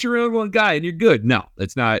go get your own one guy and you're good. No,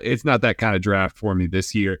 it's not that kind of draft for me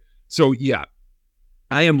this year. So yeah,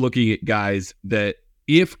 I am looking at guys that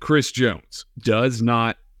if Chris Jones does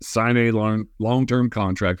not sign a long-term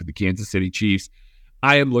contract with the Kansas City Chiefs,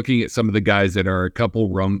 I am looking at some of the guys that are a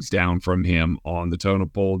couple rungs down from him on the totem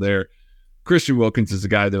pole there. Christian Wilkins is a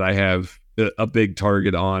guy that I have a big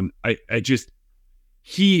target on.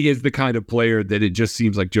 He is the kind of player that it just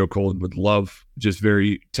seems like Joe Colin would love, just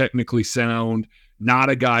very technically sound, not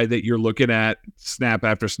a guy that you're looking at snap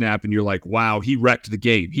after snap and you're like, wow, he wrecked the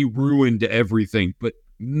game. He ruined everything. But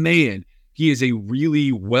man, he is a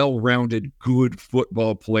really well-rounded, good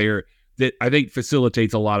football player that I think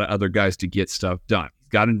facilitates a lot of other guys to get stuff done. He's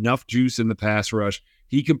got enough juice in the pass rush.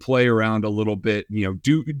 He can play around a little bit,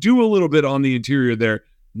 do a little bit on the interior there.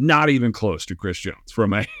 Not even close to Chris Jones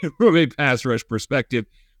from a pass rush perspective,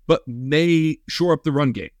 but may shore up the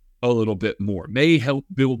run game a little bit more, may help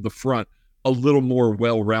build the front a little more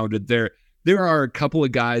well-rounded there. there are a couple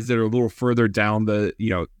of guys that are a little further down the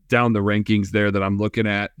rankings there that I'm looking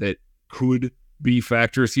at that could be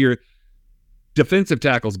factors here. Defensive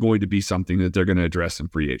tackle is going to be something that they're going to address in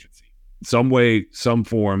free agency. Some way, some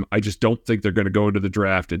form. I just don't think they're going to go into the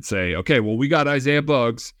draft and say, okay, well, we got Isaiah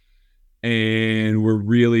Buggs, and we're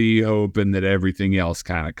really hoping that everything else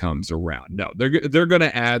kind of comes around. No, they're going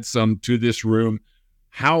to add some to this room.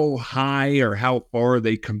 How high or how far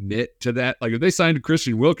they commit to that? Like if they signed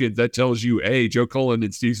Christian Wilkins, that tells you, hey, Joe Cullen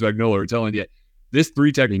and Steve Spagnuolo are telling you this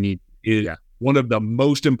 3-tech need is one of the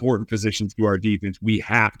most important positions to our defense. We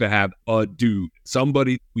have to have a dude,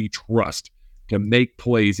 somebody we trust to make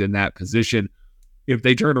plays in that position. If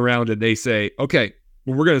they turn around and they say, okay,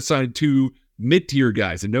 well, we're going to sign 2 mid-tier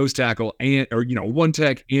guys, a nose tackle or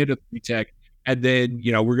 1-tech and a 3-tech, and then,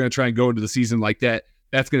 we're going to try and go into the season like that.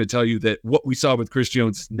 That's going to tell you that what we saw with Chris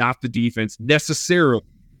Jones is not the defense necessarily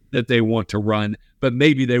that they want to run, but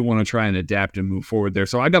maybe they want to try and adapt and move forward there.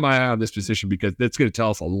 So I got my eye on this position because that's going to tell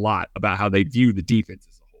us a lot about how they view the defense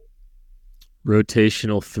as a whole.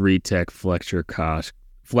 Rotational 3-tech Fletcher Cox.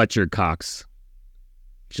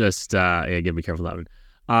 Just, gotta be careful with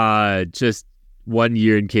that one. Just 1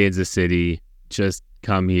 year in Kansas City, just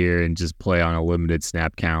come here and just play on a limited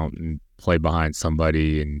snap count and play behind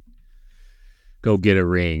somebody and go get a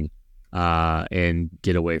ring and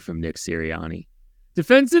get away from Nick Sirianni.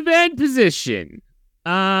 Defensive end position.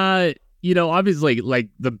 Obviously, like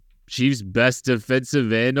the Chiefs' best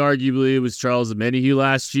defensive end, arguably, was Charles Omenihu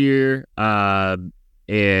last year.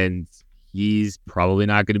 And he's probably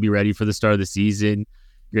not going to be ready for the start of the season.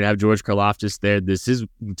 You're going to have George Karlaftis there.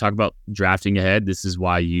 We talk about drafting ahead. This is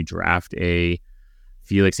why you draft a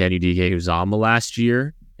Felix Anudike-Uzomah last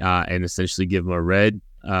year and essentially give him a red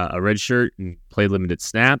shirt and play limited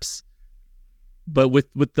snaps. But with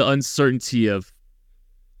the uncertainty of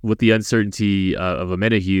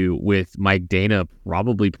Omenihu, with Mike Dana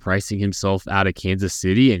probably pricing himself out of Kansas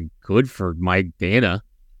City, and good for Mike Dana.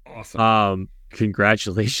 Awesome.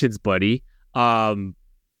 Congratulations, buddy.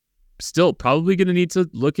 Still probably going to need to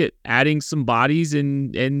look at adding some bodies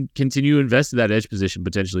and continue to invest in that edge position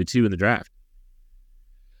potentially too in the draft.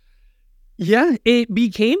 Yeah, it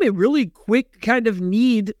became a really quick kind of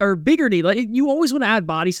need or bigger need. Like you always want to add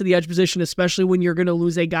bodies to the edge position, especially when you're going to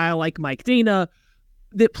lose a guy like Mike Dana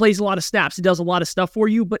that plays a lot of snaps. It does a lot of stuff for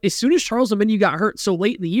you. But as soon as Charles Omenihu got hurt so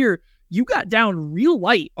late in the year, you got down real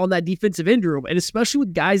light on that defensive end room. And especially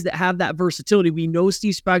with guys that have that versatility, we know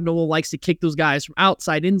Steve Spagnuolo likes to kick those guys from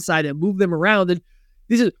outside, inside, and move them around. And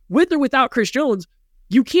this is with or without Chris Jones.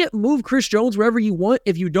 You can't move Chris Jones wherever you want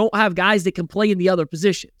if you don't have guys that can play in the other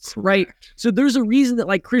positions, right? So there's a reason that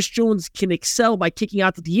like Chris Jones can excel by kicking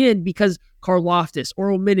out at the end because Karlaftis or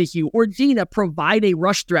Omenihu or Dina provide a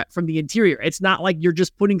rush threat from the interior. It's not like you're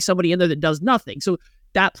just putting somebody in there that does nothing. So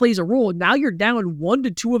that plays a role. Now you're down 1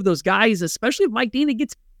 to 2 of those guys, especially if Mike Dana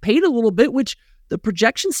gets paid a little bit, which the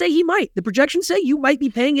projections say he might. The projections say you might be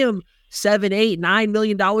paying him $7, $8, $9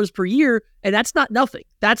 million per year, and that's not nothing.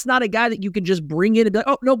 That's not a guy that you can just bring in and be like,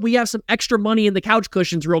 oh, no, we have some extra money in the couch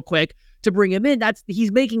cushions real quick to bring him in.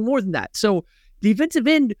 He's making more than that. So defensive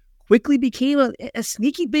end quickly became a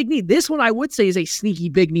sneaky big need. This one I would say is a sneaky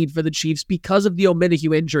big need for the Chiefs because of the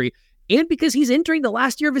Omenihu injury and because he's entering the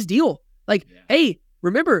last year of his deal. Hey,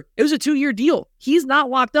 remember, it was a 2-year deal. He's not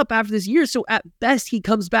locked up after this year, so at best he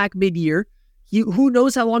comes back mid-year. Who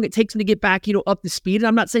knows how long it takes him to get back, up to speed. And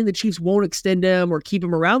I'm not saying the Chiefs won't extend him or keep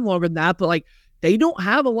him around longer than that, but they don't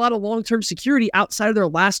have a lot of long-term security outside of their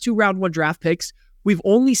last 2 round 1 draft picks. We've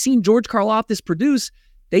only seen George Karlaftis produce.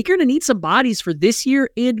 They're going to need some bodies for this year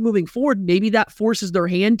and moving forward. Maybe that forces their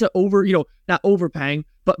hand to not overpaying,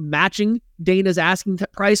 but matching Dana's asking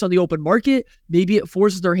price on the open market. Maybe it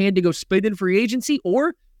forces their hand to go spend in free agency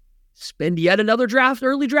or spend yet another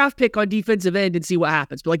early draft pick on defensive end and see what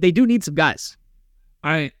happens. But they do need some guys.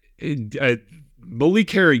 Malik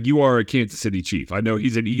Herring, you are a Kansas City Chief. I know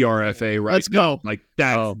he's an ERFA, right? Let's go.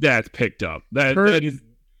 That's picked up. That is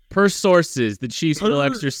per sources. The Chiefs will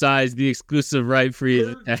exercise the exclusive right free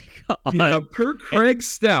attack. Per Craig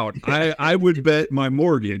Stout, I would bet my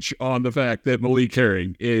mortgage on the fact that Malik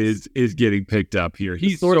Herring is getting picked up here.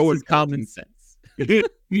 He's so common sense.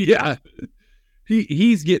 Yeah,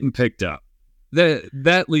 he's getting picked up.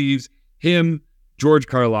 That leaves him, George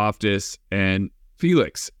Karlaftis, and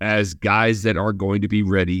Felix as guys that are going to be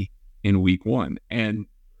ready in week 1. And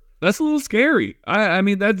that's a little scary. I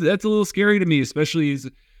mean, that's a little scary to me, especially as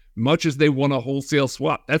much as they want a wholesale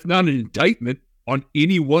swap. That's not an indictment on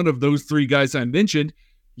any one of those 3 guys I mentioned.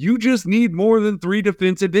 You just need more than 3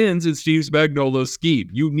 defensive ends in Steve Spagnuolo's scheme.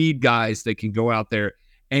 You need guys that can go out there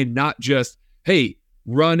and not just, hey,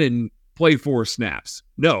 run and play 4 snaps.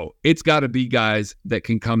 No, it's got to be guys that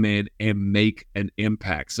can come in and make an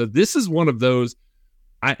impact. So this is one of those,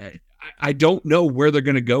 I don't know where they're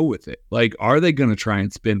going to go with it. Like, are they going to try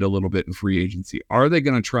and spend a little bit in free agency? Are they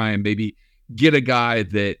going to try and maybe get a guy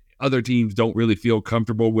that other teams don't really feel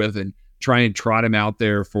comfortable with and try and trot him out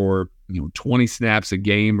there for 20 snaps a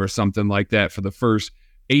game or something like that for the first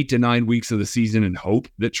 8 to 9 weeks of the season and hope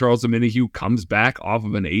that Charles Omenihu comes back off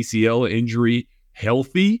of an ACL injury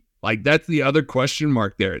healthy? Like, that's the other question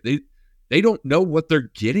mark there. They don't know what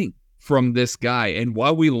they're getting from this guy. And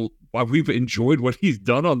while we've enjoyed what he's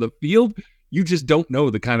done on the field, you just don't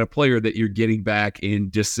know the kind of player that you're getting back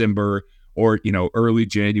in December or, early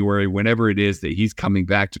January, whenever it is that he's coming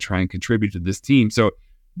back to try and contribute to this team. So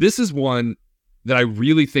this is one that I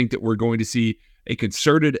really think that we're going to see a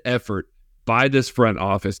concerted effort by this front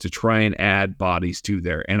office to try and add bodies to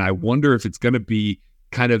there. And I wonder if it's going to be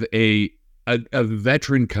kind of a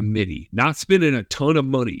veteran committee, not spending a ton of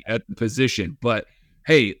money at the position, but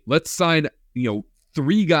hey, let's sign,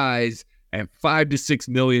 3 guys at $5 to $6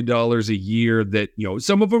 million a year that,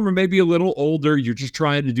 some of them are maybe a little older. You're just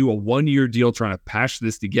trying to do a 1-year deal, trying to patch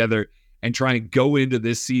this together and try and go into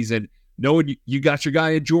this season knowing you got your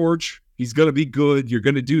guy in George. He's going to be good. You're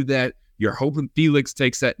going to do that. You're hoping Felix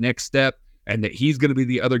takes that next step and that he's going to be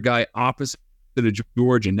the other guy opposite of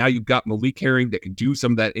George. And now you've got Malik Herring that can do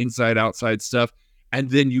some of that inside-outside stuff.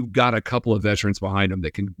 And then you've got a couple of veterans behind him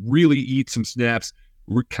that can really eat some snaps,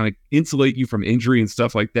 kind of insulate you from injury and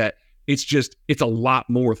stuff like that. It's a lot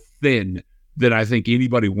more thin than I think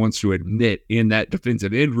anybody wants to admit in that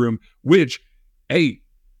defensive end room, which, hey,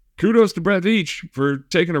 kudos to Brett Veach for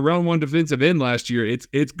taking a round 1 defensive end last year.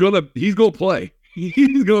 He's going to play.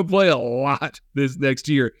 He's going to play a lot this next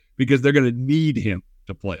year because they're going to need him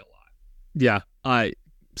to play a lot. Yeah.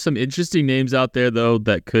 Some interesting names out there, though,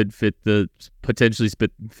 that could potentially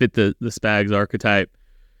fit the Spags archetype,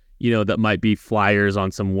 that might be flyers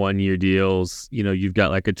on some 1-year deals. You've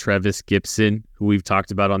got like a Trevis Gibson, who we've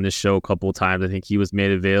talked about on this show a couple of times. I think he was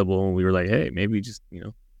made available and we were like, hey, maybe just,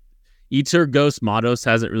 Eater Ghost Matos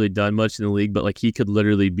hasn't really done much in the league, but like he could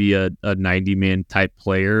literally be a 90-man type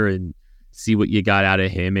player and see what you got out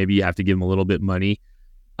of him. Maybe you have to give him a little bit of money.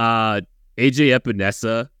 AJ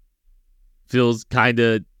Epinesa feels kind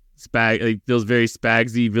of feels very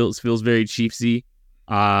Spagsy, feels very Chiefsy.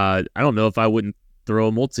 I don't know if I wouldn't throw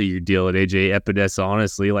a multi-year deal at AJ Epinesa,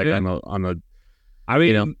 honestly. Like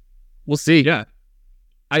we'll see. Yeah.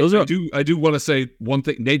 I do want to say one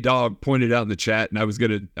thing. Nate Dogg pointed out in the chat, and I was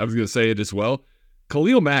gonna say it as well.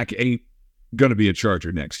 Khalil Mack ain't gonna be a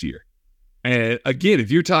Charger next year. And again, if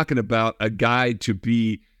you're talking about a guy to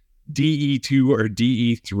be DE2 or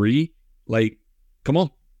DE3, like, come on.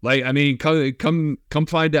 Like, I mean, come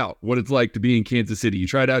find out what it's like to be in Kansas City. You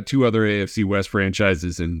tried out 2 other AFC West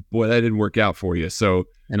franchises, and boy, that didn't work out for you. So,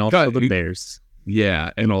 and also the Bears. Yeah,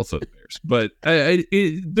 and also the Bears. But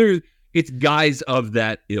it's guys of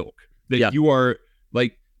that ilk that you are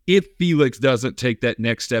like. If Felix doesn't take that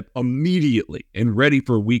next step immediately and ready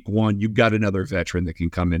for week 1, you've got another veteran that can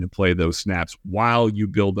come in and play those snaps while you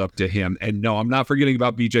build up to him. And no, I'm not forgetting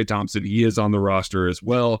about BJ Thompson. He is on the roster as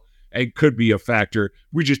well and could be a factor.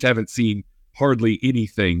 We just haven't seen hardly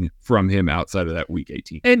anything from him outside of that week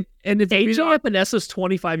 18. And if AJ Epinesa's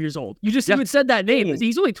 25 years old, you just even said that name.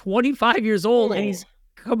 He's only 25 years old and he's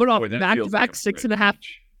coming off back-to-back 6.5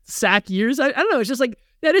 sack years. I don't know. It's just like,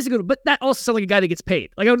 that is a good, but that also sounds like a guy that gets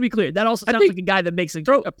paid. Like, I want to be clear. That also sounds like a guy that makes a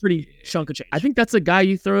pretty chunk of change. I think that's a guy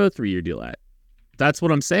you throw a 3-year deal at. That's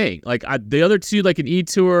what I'm saying. Like, the other two, like an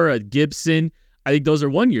E-Tour, a Gibson, I think those are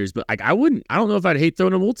 1 years. But like, I don't know if I'd hate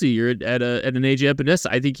throwing a multi-year at an AJ Epinesa.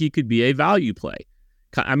 I think he could be a value play.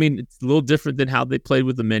 I mean, it's a little different than how they played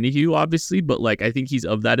with the Omenihu, obviously, but like, I think he's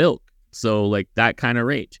of that ilk. So like that kind of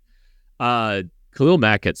range. Khalil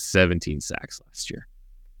Mack had 17 sacks last year.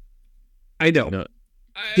 I know.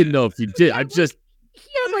 I didn't know if you did. I just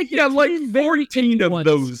he had like 14 of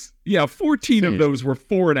those. Yeah, 14 of those were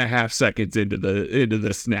 4.5 seconds into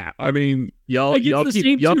the snap. I mean, y'all keep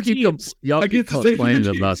complaining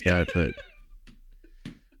about that, but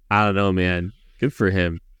I don't know, man. Good for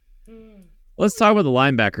him. Let's talk about the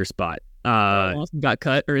linebacker spot. Austin got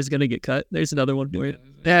cut or is going to get cut. There's another one for you.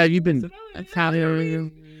 Yeah, you've been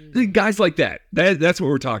guys like that. That's what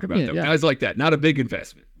we're talking about, though. Yeah. Guys like that. Not a big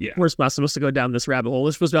investment. Yeah. We're supposed to go down this rabbit hole.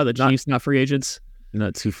 We're supposed to be about the Chiefs, not free agents.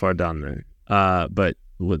 Not too far down there. But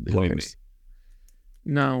blame me.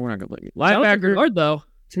 No, we're not gonna blame you. Linebacker guard, though.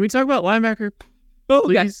 Can we talk about linebacker?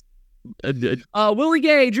 Please. Willie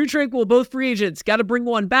Gay, Drew Tranquill, both free agents. Got to bring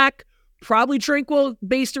one back. Probably Tranquill,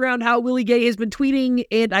 based around how Willie Gay has been tweeting,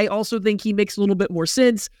 and I also think he makes a little bit more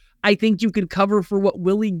sense. I think you can cover for what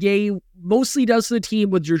Willie Gay mostly does to the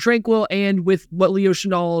team with Drue Tranquill and with what Leo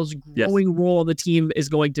Chenal's growing role on the team is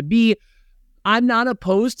going to be. I'm not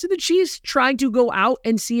opposed to the Chiefs trying to go out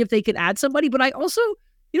and see if they can add somebody, but I also,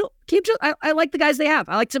 I like the guys they have.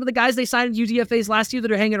 I like some of the guys they signed in UDFAs last year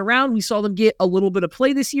that are hanging around. We saw them get a little bit of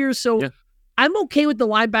play this year, so I'm okay with the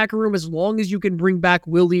linebacker room as long as you can bring back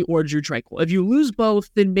Willie or Drue Tranquill. If you lose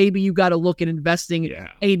both, then maybe you got to look at investing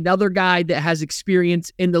another guy that has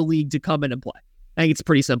experience in the league to come in and play. I think it's a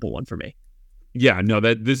pretty simple one for me. Yeah, no,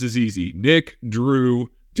 this is easy. Nick,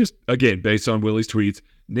 Drew, just again, based on Willie's tweets,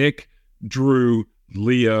 Nick, Drew,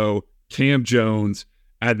 Leo, Cam Jones,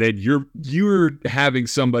 and then you're having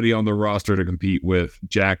somebody on the roster to compete with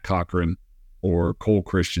Jack Cochran or Cole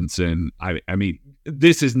Christensen. I mean,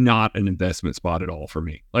 this is not an investment spot at all for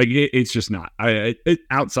me. Like, it's just not.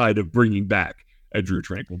 Outside of bringing back a Drue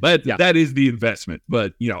Tranquill, that is the investment.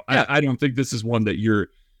 But I don't think this is one that you're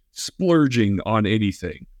splurging on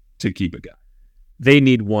anything to keep a guy. They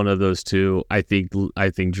need one of those two. I think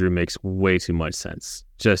Drew makes way too much sense.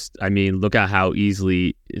 Look at how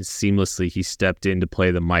easily and seamlessly he stepped in to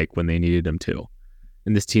play the mic when they needed him to.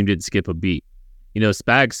 And this team didn't skip a beat.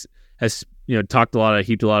 Spags has,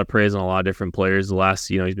 heaped a lot of praise on a lot of different players. The last,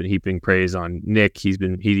 he's been heaping praise on Nick. He's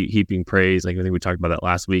been heaping praise. Like, I think we talked about that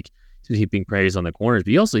last week. He's been heaping praise on the corners,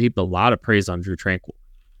 but he also heaped a lot of praise on Drue Tranquill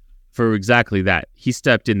for exactly that. He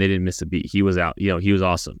stepped in. They didn't miss a beat. He was out. He was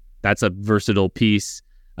awesome. That's a versatile piece,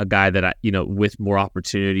 a guy that, with more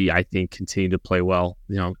opportunity, I think continue to play well.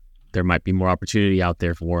 There might be more opportunity out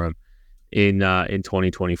there for him in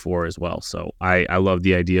 2024 as well. So I love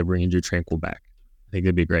the idea of bringing Drue Tranquill back. I think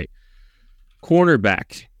that'd be great.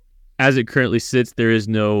 Cornerback, as it currently sits, there is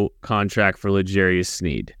no contract for L'Jarius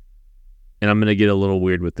Sneed. And I'm going to get a little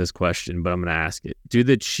weird with this question, but I'm going to ask it. Do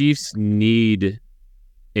the Chiefs need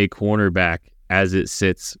a cornerback as it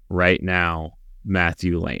sits right now,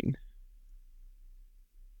 Matthew Lane?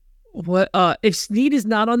 What if Sneed is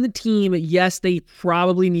not on the team? Yes, they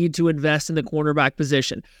probably need to invest in the cornerback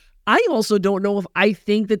position. I also don't know if I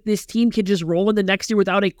think that this team can just roll in the next year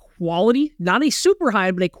without a quality, not a super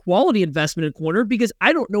high, but a quality investment in corner, because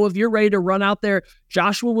I don't know if you're ready to run out there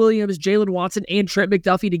Joshua Williams, Jalen Watson, and Trent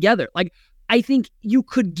McDuffie together. Like, I think you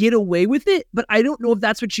could get away with it, but I don't know if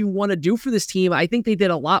that's what you want to do for this team. I think they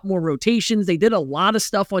did a lot more rotations. They did a lot of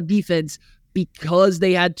stuff on defense because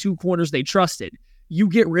they had two corners they trusted. You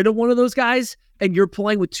get rid of one of those guys and you're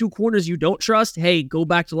playing with two corners you don't trust, hey, go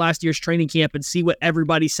back to last year's training camp and see what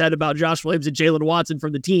everybody said about Josh Williams and Jalen Watson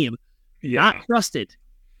from the team. Yeah. Not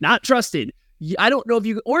trusted. I don't know if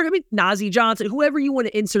you, or Najee Johnson, whoever you want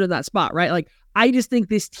to insert in that spot, right? Like, I just think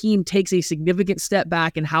this team takes a significant step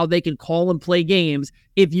back in how they can call and play games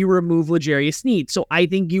if you remove L'Jarius Sneed. So I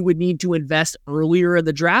think you would need to invest earlier in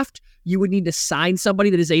the draft. You would need to sign somebody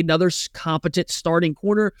that is another competent starting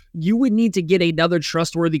corner. You would need to get another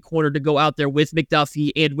trustworthy corner to go out there with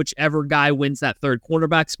McDuffie and whichever guy wins that third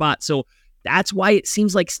cornerback spot. So that's why it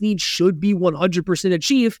seems like Sneed should be 100% a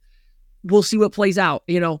Chief. We'll see what plays out.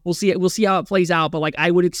 We'll see how it plays out. But like, I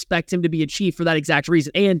would expect him to be a Chief for that exact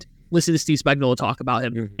reason. And listen to Steve Spagnuolo talk about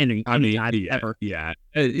him ever. Yeah.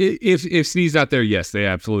 If Sneed's not there, yes, they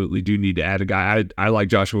absolutely do need to add a guy. I like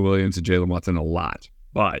Joshua Williams and Jalen Watson a lot,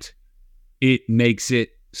 but it makes it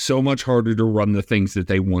so much harder to run the things that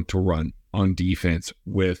they want to run on defense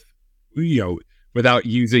without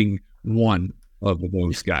using one of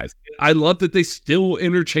those guys. I love that they still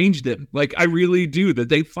interchange them. Like, I really do, that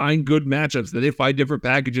they find good matchups, that they find different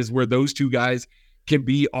packages where those two guys can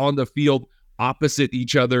be on the field opposite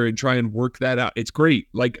each other and try and work that out. It's great.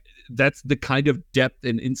 Like, that's the kind of depth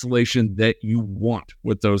and insulation that you want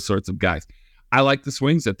with those sorts of guys. I like the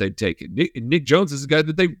swings that they've taken. Nick Jones is a guy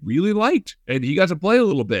that they really liked, and he got to play a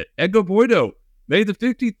little bit. Edgar Boydo made the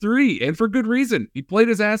 53, and for good reason. He played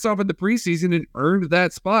his ass off in the preseason and earned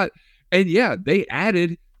that spot. And yeah, they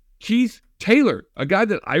added Keith Taylor, a guy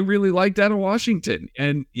that I really liked out of Washington.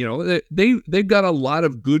 And, they've got a lot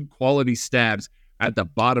of good quality stabs at the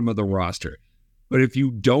bottom of the roster. But if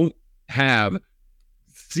you don't have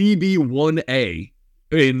CB1A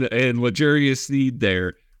and L'Jarius Sneed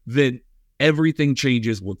there, then everything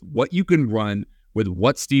changes with what you can run, with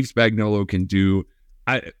what Steve Spagnuolo can do.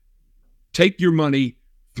 Take your money,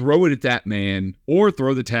 throw it at that man, or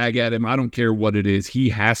throw the tag at him. I don't care what it is. He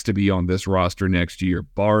has to be on this roster next year,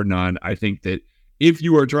 bar none. I think that if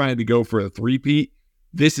you are trying to go for a three-peat,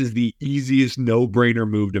 this is the easiest no-brainer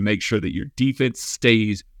move to make sure that your defense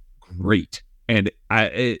stays great. And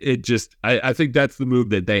I think that's the move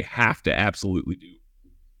that they have to absolutely do.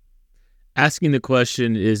 Asking the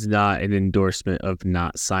question is not an endorsement of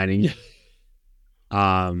not signing.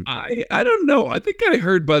 I don't know. I think I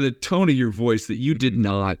heard by the tone of your voice that you did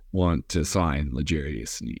not want to sign L'Jarius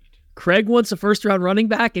Sneed. Craig wants a first-round running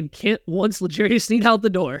back, and Kent wants L'Jarius Sneed out the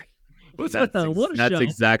door. That's show.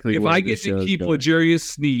 exactly If what I the get to show's keep going. L'Jarius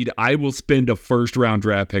Sneed, I will spend a first-round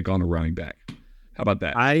draft pick on a running back. How about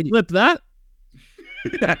that? Flip that.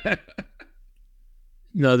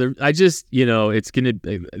 No, I just, it's gonna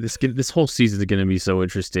this whole season is gonna be so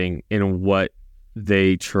interesting in what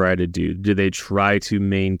they try to do. Do they try to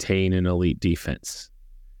maintain an elite defense?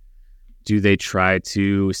 Do they try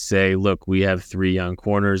to say, look, we have 3 young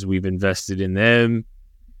corners, we've invested in them,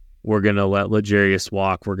 we're gonna let L'Jarius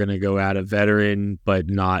walk, we're gonna go out a veteran, but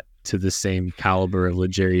not to the same caliber of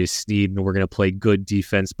L'Jarius Sneed, and we're gonna play good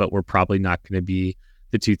defense, but we're probably not gonna be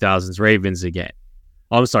the 2000s Ravens again.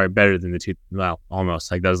 Oh, I'm sorry, better than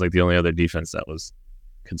almost. Like, that was like the only other defense that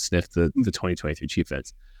could sniff the 2023 Chiefs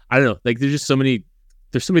defense. I don't know. Like, there's so many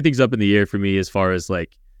things up in the air for me as far as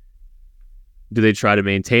like, do they try to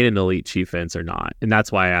maintain an elite Chiefs defense or not? And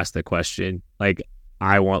that's why I asked the question. Like,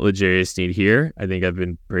 I want L'Jarius Sneed here. I think I've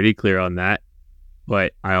been pretty clear on that.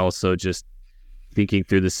 But I also just thinking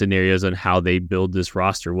through the scenarios on how they build this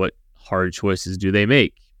roster, what hard choices do they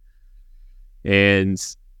make? And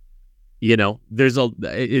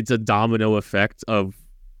it's a domino effect of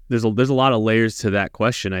there's a lot of layers to that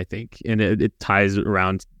question, I think, and it ties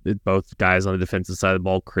around both guys on the defensive side of the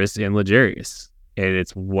ball, Chris and L'Jarius. And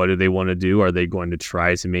it's, what do they want to do? Are they going to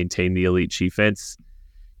try to maintain the elite defense?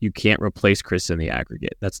 You can't replace Chris in the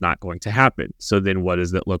aggregate. That's not going to happen. So then, what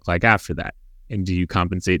does it look like after that? And do you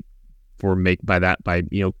compensate by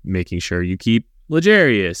making sure you keep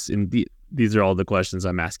L'Jarius? And these are all the questions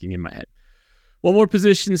I'm asking in my head. One more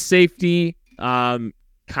position, safety. Kind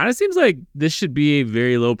of seems like this should be a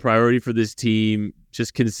very low priority for this team,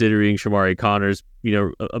 just considering Shamari Connor's,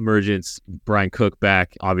 emergence, Brian Cook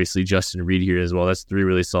back, obviously Justin Reed here as well. That's 3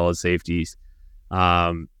 really solid safeties.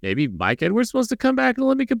 Maybe Mike Edwards supposed to come back in a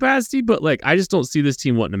limited capacity, but I just don't see this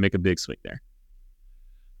team wanting to make a big swing there.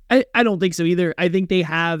 I don't think so either. I think they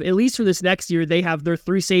have, at least for this next year, they have their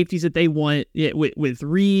 3 safeties that they want. With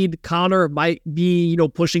Reed, Connor might be,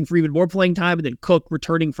 pushing for even more playing time, and then Cook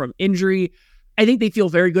returning from injury. I think they feel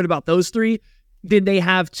very good about those 3. Then they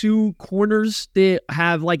have 2 corners that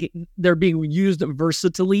have they're being used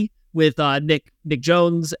versatilely with Nick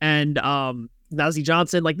Jones and Nazeeh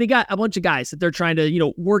Johnson. They got a bunch of guys that they're trying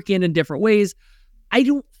to work in different ways. I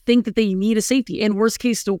don't think that they need a safety. And worst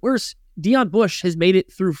case to worst, Deion Bush has made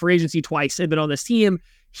it through free agency twice and been on this team.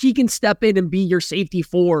 He can step in and be your safety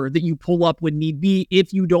 4 that you pull up when need be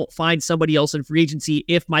if you don't find somebody else in free agency,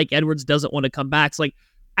 if Mike Edwards doesn't want to come back. So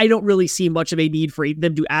I don't really see much of a need for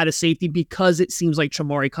them to add a safety because it seems like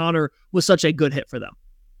Shamari Connor was such a good hit for them.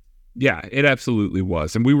 Yeah, it absolutely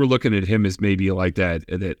was. And we were looking at him as maybe like that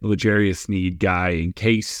L'Jarius Sneed guy in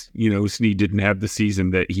case, Sneed didn't have the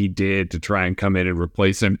season that he did to try and come in and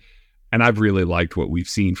replace him. And I've really liked what we've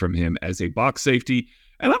seen from him as a box safety.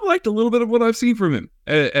 And I've liked a little bit of what I've seen from him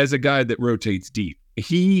as a guy that rotates deep.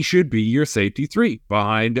 He should be your safety 3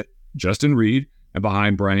 behind Justin Reed and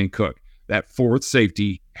behind Brian Cook. That 4th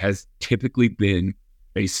safety has typically been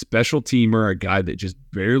a special teamer, a guy that just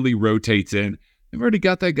barely rotates in. They've already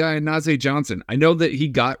got that guy in Nazeeh Johnson. I know that he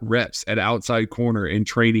got reps at outside corner in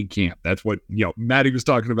training camp. That's what, Maddie was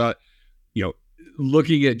talking about,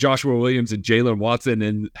 looking at Joshua Williams and Jalen Watson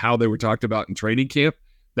and how they were talked about in training camp.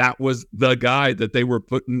 That was the guy that they were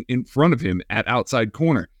putting in front of him at outside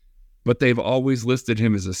corner. But they've always listed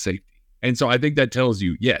him as a safety. And so I think that tells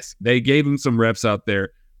you, yes, they gave him some reps out there,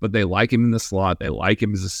 but they like him in the slot. They like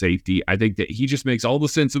him as a safety. I think that he just makes all the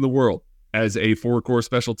sense in the world as a 4-core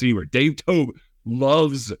special teamer. Dave Toub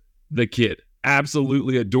loves the kid,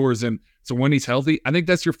 absolutely adores him. So when he's healthy, I think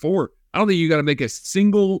that's your 4. I don't think you got to make a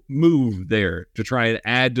single move there to try and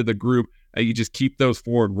add to the group. You just keep those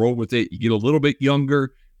 4 and roll with it. You get a little bit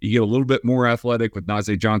younger. You get a little bit more athletic with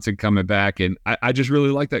Nazeeh Johnson coming back. And I just really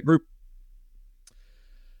like that group.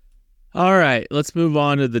 All right, let's move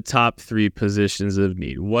on to the top 3 positions of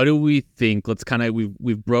need. What do we think? Let's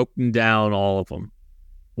we've broken down all of them.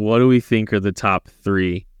 What do we think are the top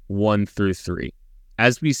 3, 1 through 3?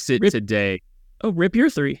 As we sit today. Oh, rip your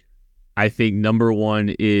 3. I think number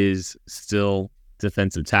 1 is still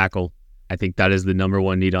defensive tackle. I think that is the number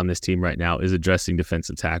 1 need on this team right now, is addressing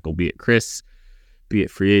defensive tackle, be it Chris, be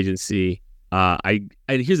it free agency. And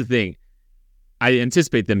here's the thing. I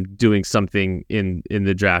anticipate them doing something in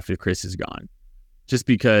the draft if Chris is gone, just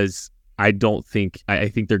because I think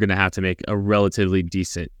they're going to have to make a relatively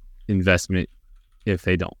decent investment if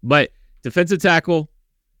they don't. But defensive tackle,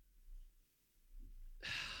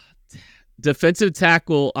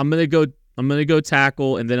 I'm going to go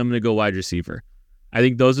tackle, and then I'm going to go wide receiver. I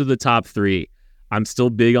think those are the top three. I'm still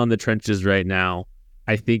big on the trenches right now.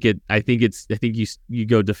 I think you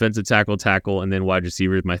go defensive tackle, and then wide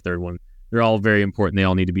receiver is my third one. They're all very important. They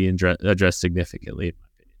all need to be addressed significantly, in my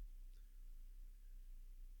opinion.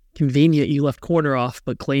 Convenient you left corner off,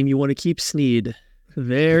 but claim you want to keep Snead.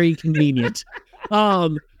 Very convenient.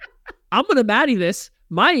 I'm gonna Maddie this.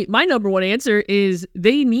 My number one answer is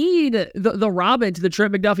they need the Robin to the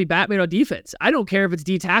Trent McDuffie Batman on defense. I don't care if it's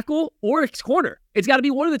D tackle or it's corner. It's got to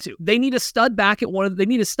be one of the two. They need a stud back at they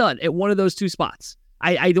need a stud at one of those two spots.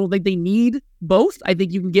 I don't think they need both. I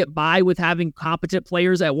think you can get by with having competent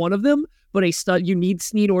players at one of them, but a stud, you need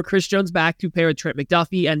Snead or Chris Jones back to pair with Trent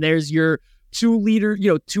McDuffie, and there's your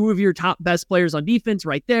two of your top best players on defense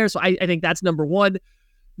right there. So I think that's number one.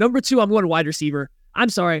 Number two, I'm going wide receiver. I'm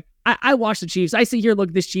sorry. I watched the Chiefs. I sit here and look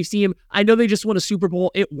at this Chiefs team. I know they just won a Super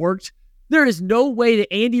Bowl. It worked. There is no way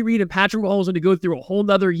that Andy Reid and Patrick Mahomes are going to go through a whole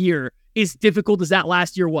nother year as difficult as that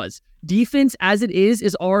last year was. Defense, as it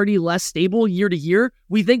is already less stable year to year.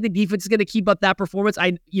 We think the defense is going to keep up that performance.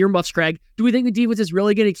 Earmuffs, Craig. Do we think the defense is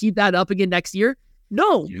really going to keep that up again next year?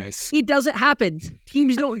 No, yes. It doesn't happen.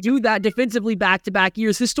 Teams don't do that defensively back-to-back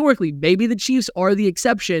years historically. Maybe the Chiefs are the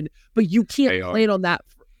exception, but you can't plan on that.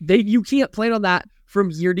 You can't plan on that from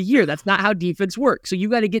year to year. That's not how defense works. So you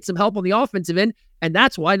got to get some help on the offensive end, and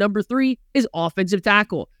that's why number three is offensive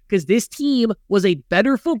tackle, because this team was a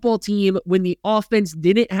better football team when the offense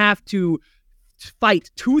didn't have to fight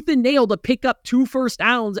tooth and nail to pick up 2 first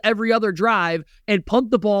downs every other drive and punt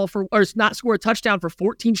the ball or not score a touchdown for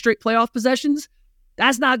 14 straight playoff possessions.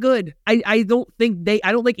 That's not good. I don't think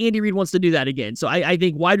Andy Reid wants to do that again. So I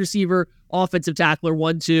think wide receiver, offensive tackler,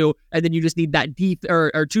 1, 2, and then you just need that deep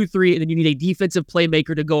or 2, 3, and then you need a defensive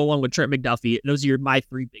playmaker to go along with Trent McDuffie. And those are my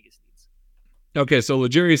 3 biggest needs. Okay, so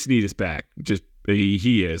L'Jarius Sneed is back.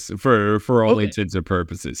 He is for all intents and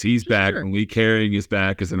purposes. He's back. Sure. And Lee Carring is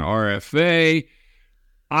back as an RFA.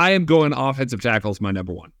 I am going offensive tackle as my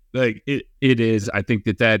number one. Like it is. I think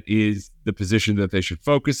that is the position that they should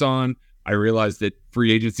focus on. I realize that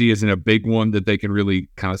free agency isn't a big one that they can really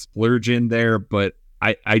kind of splurge in there, but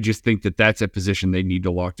I just think that that's a position they need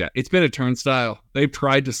to lock down. It's been a turnstile. They've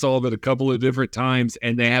tried to solve it a couple of different times,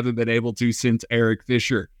 and they haven't been able to since Eric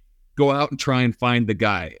Fisher. Go out and try and find the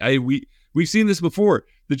guy. We've seen this before.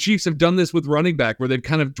 The Chiefs have done this with running back, where they've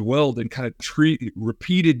kind of dwelled and kind of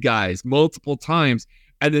repeated guys multiple times,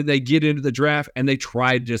 and then they get into the draft and they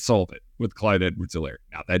tried to solve it with Clyde Edwards-Helaire.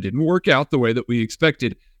 Now, that didn't work out the way that we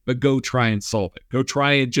expected, but go try and solve it. Go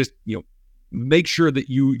try and just, make sure that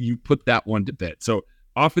you put that one to bed. So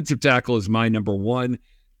offensive tackle is my number one.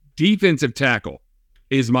 Defensive tackle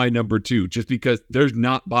is my number 2, just because there's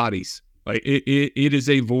not bodies. Like it is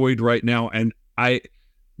a void right now, and I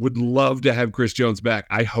would love to have Chris Jones back.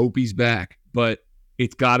 I hope he's back, but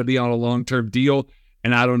it's got to be on a long-term deal,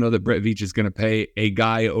 and I don't know that Brett Veach is going to pay a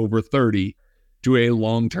guy over 30 to a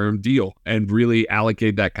long-term deal and really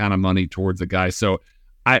allocate that kind of money towards a guy. So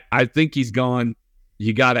I think he's gone.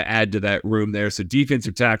 You got to add to that room there. So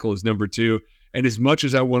defensive tackle is number 2. And as much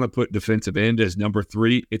as I want to put defensive end as number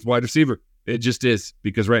 3, it's wide receiver. It just is,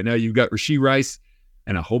 because right now you've got Rashee Rice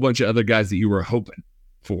and a whole bunch of other guys that you were hoping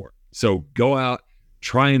for. So go out,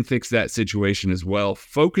 try and fix that situation as well.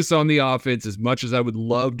 Focus on the offense. As much as I would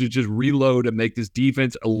love to just reload and make this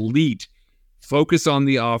defense elite, focus on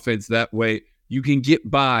the offense. That way you can get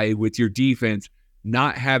by with your defense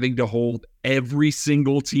not having to hold every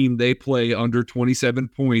single team they play under 27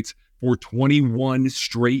 points for 21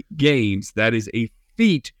 straight games. That is a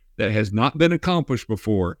feat that has not been accomplished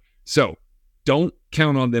before. So don't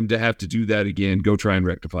count on them to have to do that again. Go try and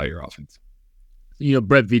rectify your offense.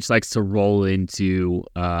 Brett Veach likes to roll into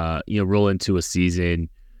a season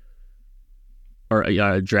or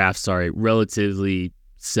a draft, relatively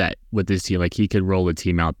set with this team. Like he could roll a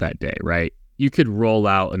team out that day, right? You could roll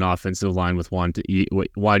out an offensive line with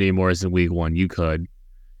Wanya Morris in week 1. You could.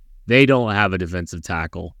 They don't have a defensive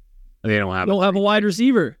tackle. They don't have a wide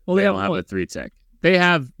receiver. Well, they don't have a 3 tech.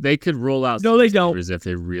 They could roll out. No, they don't. If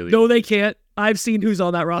they really. No, they can't. I've seen who's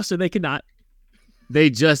on that roster. They cannot.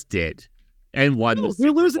 They just did, and won.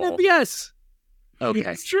 They're losing MVS. Okay,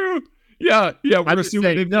 it's true. Yeah. We're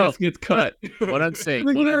assuming MVS gets cut. What I'm saying,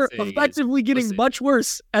 they're effectively getting much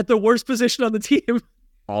worse at the worst position on the team.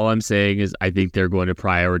 All I'm saying is I think they're going to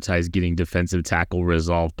prioritize getting defensive tackle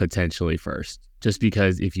resolved potentially first. Just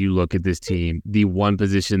because if you look at this team, the one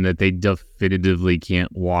position that they definitively can't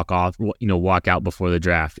walk out before the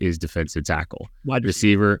draft is defensive tackle. Wide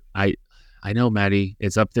receiver, I know, Maddie,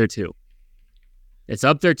 it's up there too. It's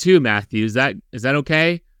up there too, Matthew. Is that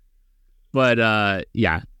okay? But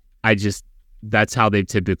yeah, that's how they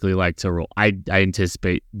typically like to roll. I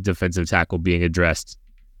anticipate defensive tackle being addressed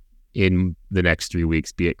in the next 3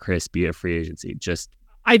 weeks, be it Chris, be it free agency.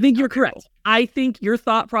 I think you're correct. I think your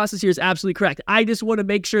thought process here is absolutely correct. I just want to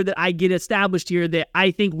make sure that I get established here that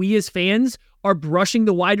I think we as fans are brushing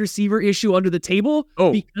the wide receiver issue under the table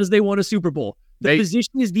because they won a Super Bowl. The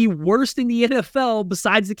position is the worst in the NFL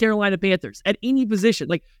besides the Carolina Panthers at any position.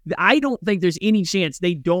 Like, I don't think there's any chance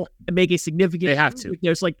they don't make a significant. They have to.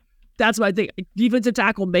 There's like, that's what I think. Defensive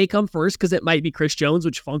tackle may come first because it might be Chris Jones,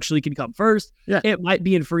 which functionally can come first. Yeah. It might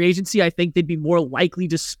be in free agency. I think they'd be more likely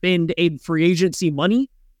to spend a free agency money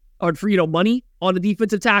or money on a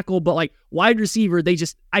defensive tackle, but like wide receiver,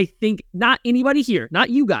 I think not anybody here, not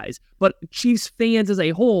you guys, but Chiefs fans as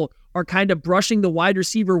a whole are kind of brushing the wide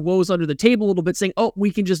receiver woes under the table a little bit, saying, "Oh, we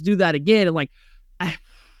can just do that again." And like,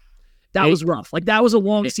 that was rough. Like, that was a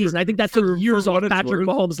long season. I think that took years off Patrick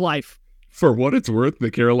Mahomes' life. For what it's worth, the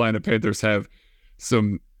Carolina Panthers have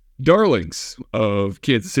some darlings of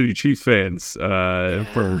Kansas City Chiefs fans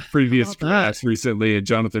from previous drafts recently, and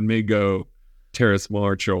Jonathan Mingo, Terrace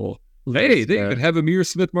Marshall. Hey, they even have Amir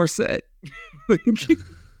Smith-Marset.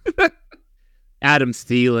 Adam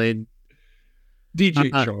Thielen.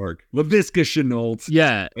 DJ Chark, Laviska Shenault.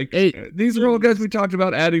 Yeah. These are all guys we talked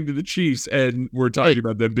about adding to the Chiefs, and we're talking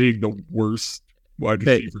about them being the worst wide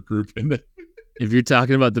receiver group in the. If you're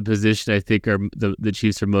talking about the position, I think the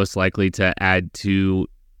Chiefs are most likely to add to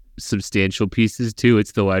substantial pieces to,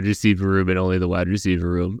 it's the wide receiver room and only the wide receiver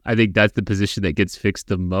room. I think that's the position that gets fixed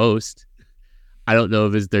the most. I don't know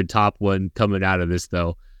if it's their top one coming out of this,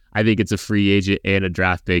 though. I think it's a free agent and a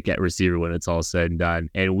draft pick at receiver when it's all said and done.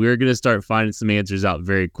 And we're going to start finding some answers out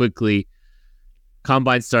very quickly.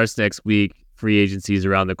 Combine starts next week. Free agency is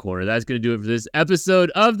around the corner. That's going to do it for this episode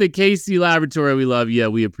of the KC Laboratory. We love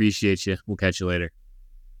you. We appreciate you. We'll catch you later.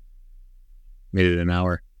 Made it an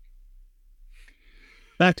hour.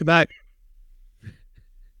 Back to back.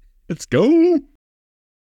 Let's go.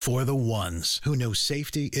 For the ones who know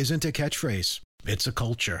safety isn't a catchphrase, it's a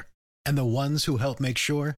culture. And the ones who help make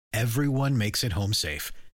sure everyone makes it home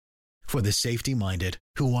safe. For the safety-minded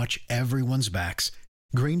who watch everyone's backs,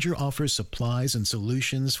 Grainger offers supplies and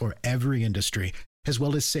solutions for every industry, as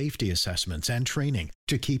well as safety assessments and training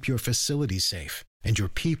to keep your facilities safe and your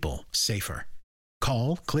people safer.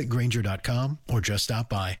 Call, click Grainger.com, or just stop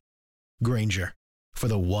by. Grainger, for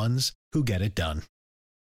the ones who get it done.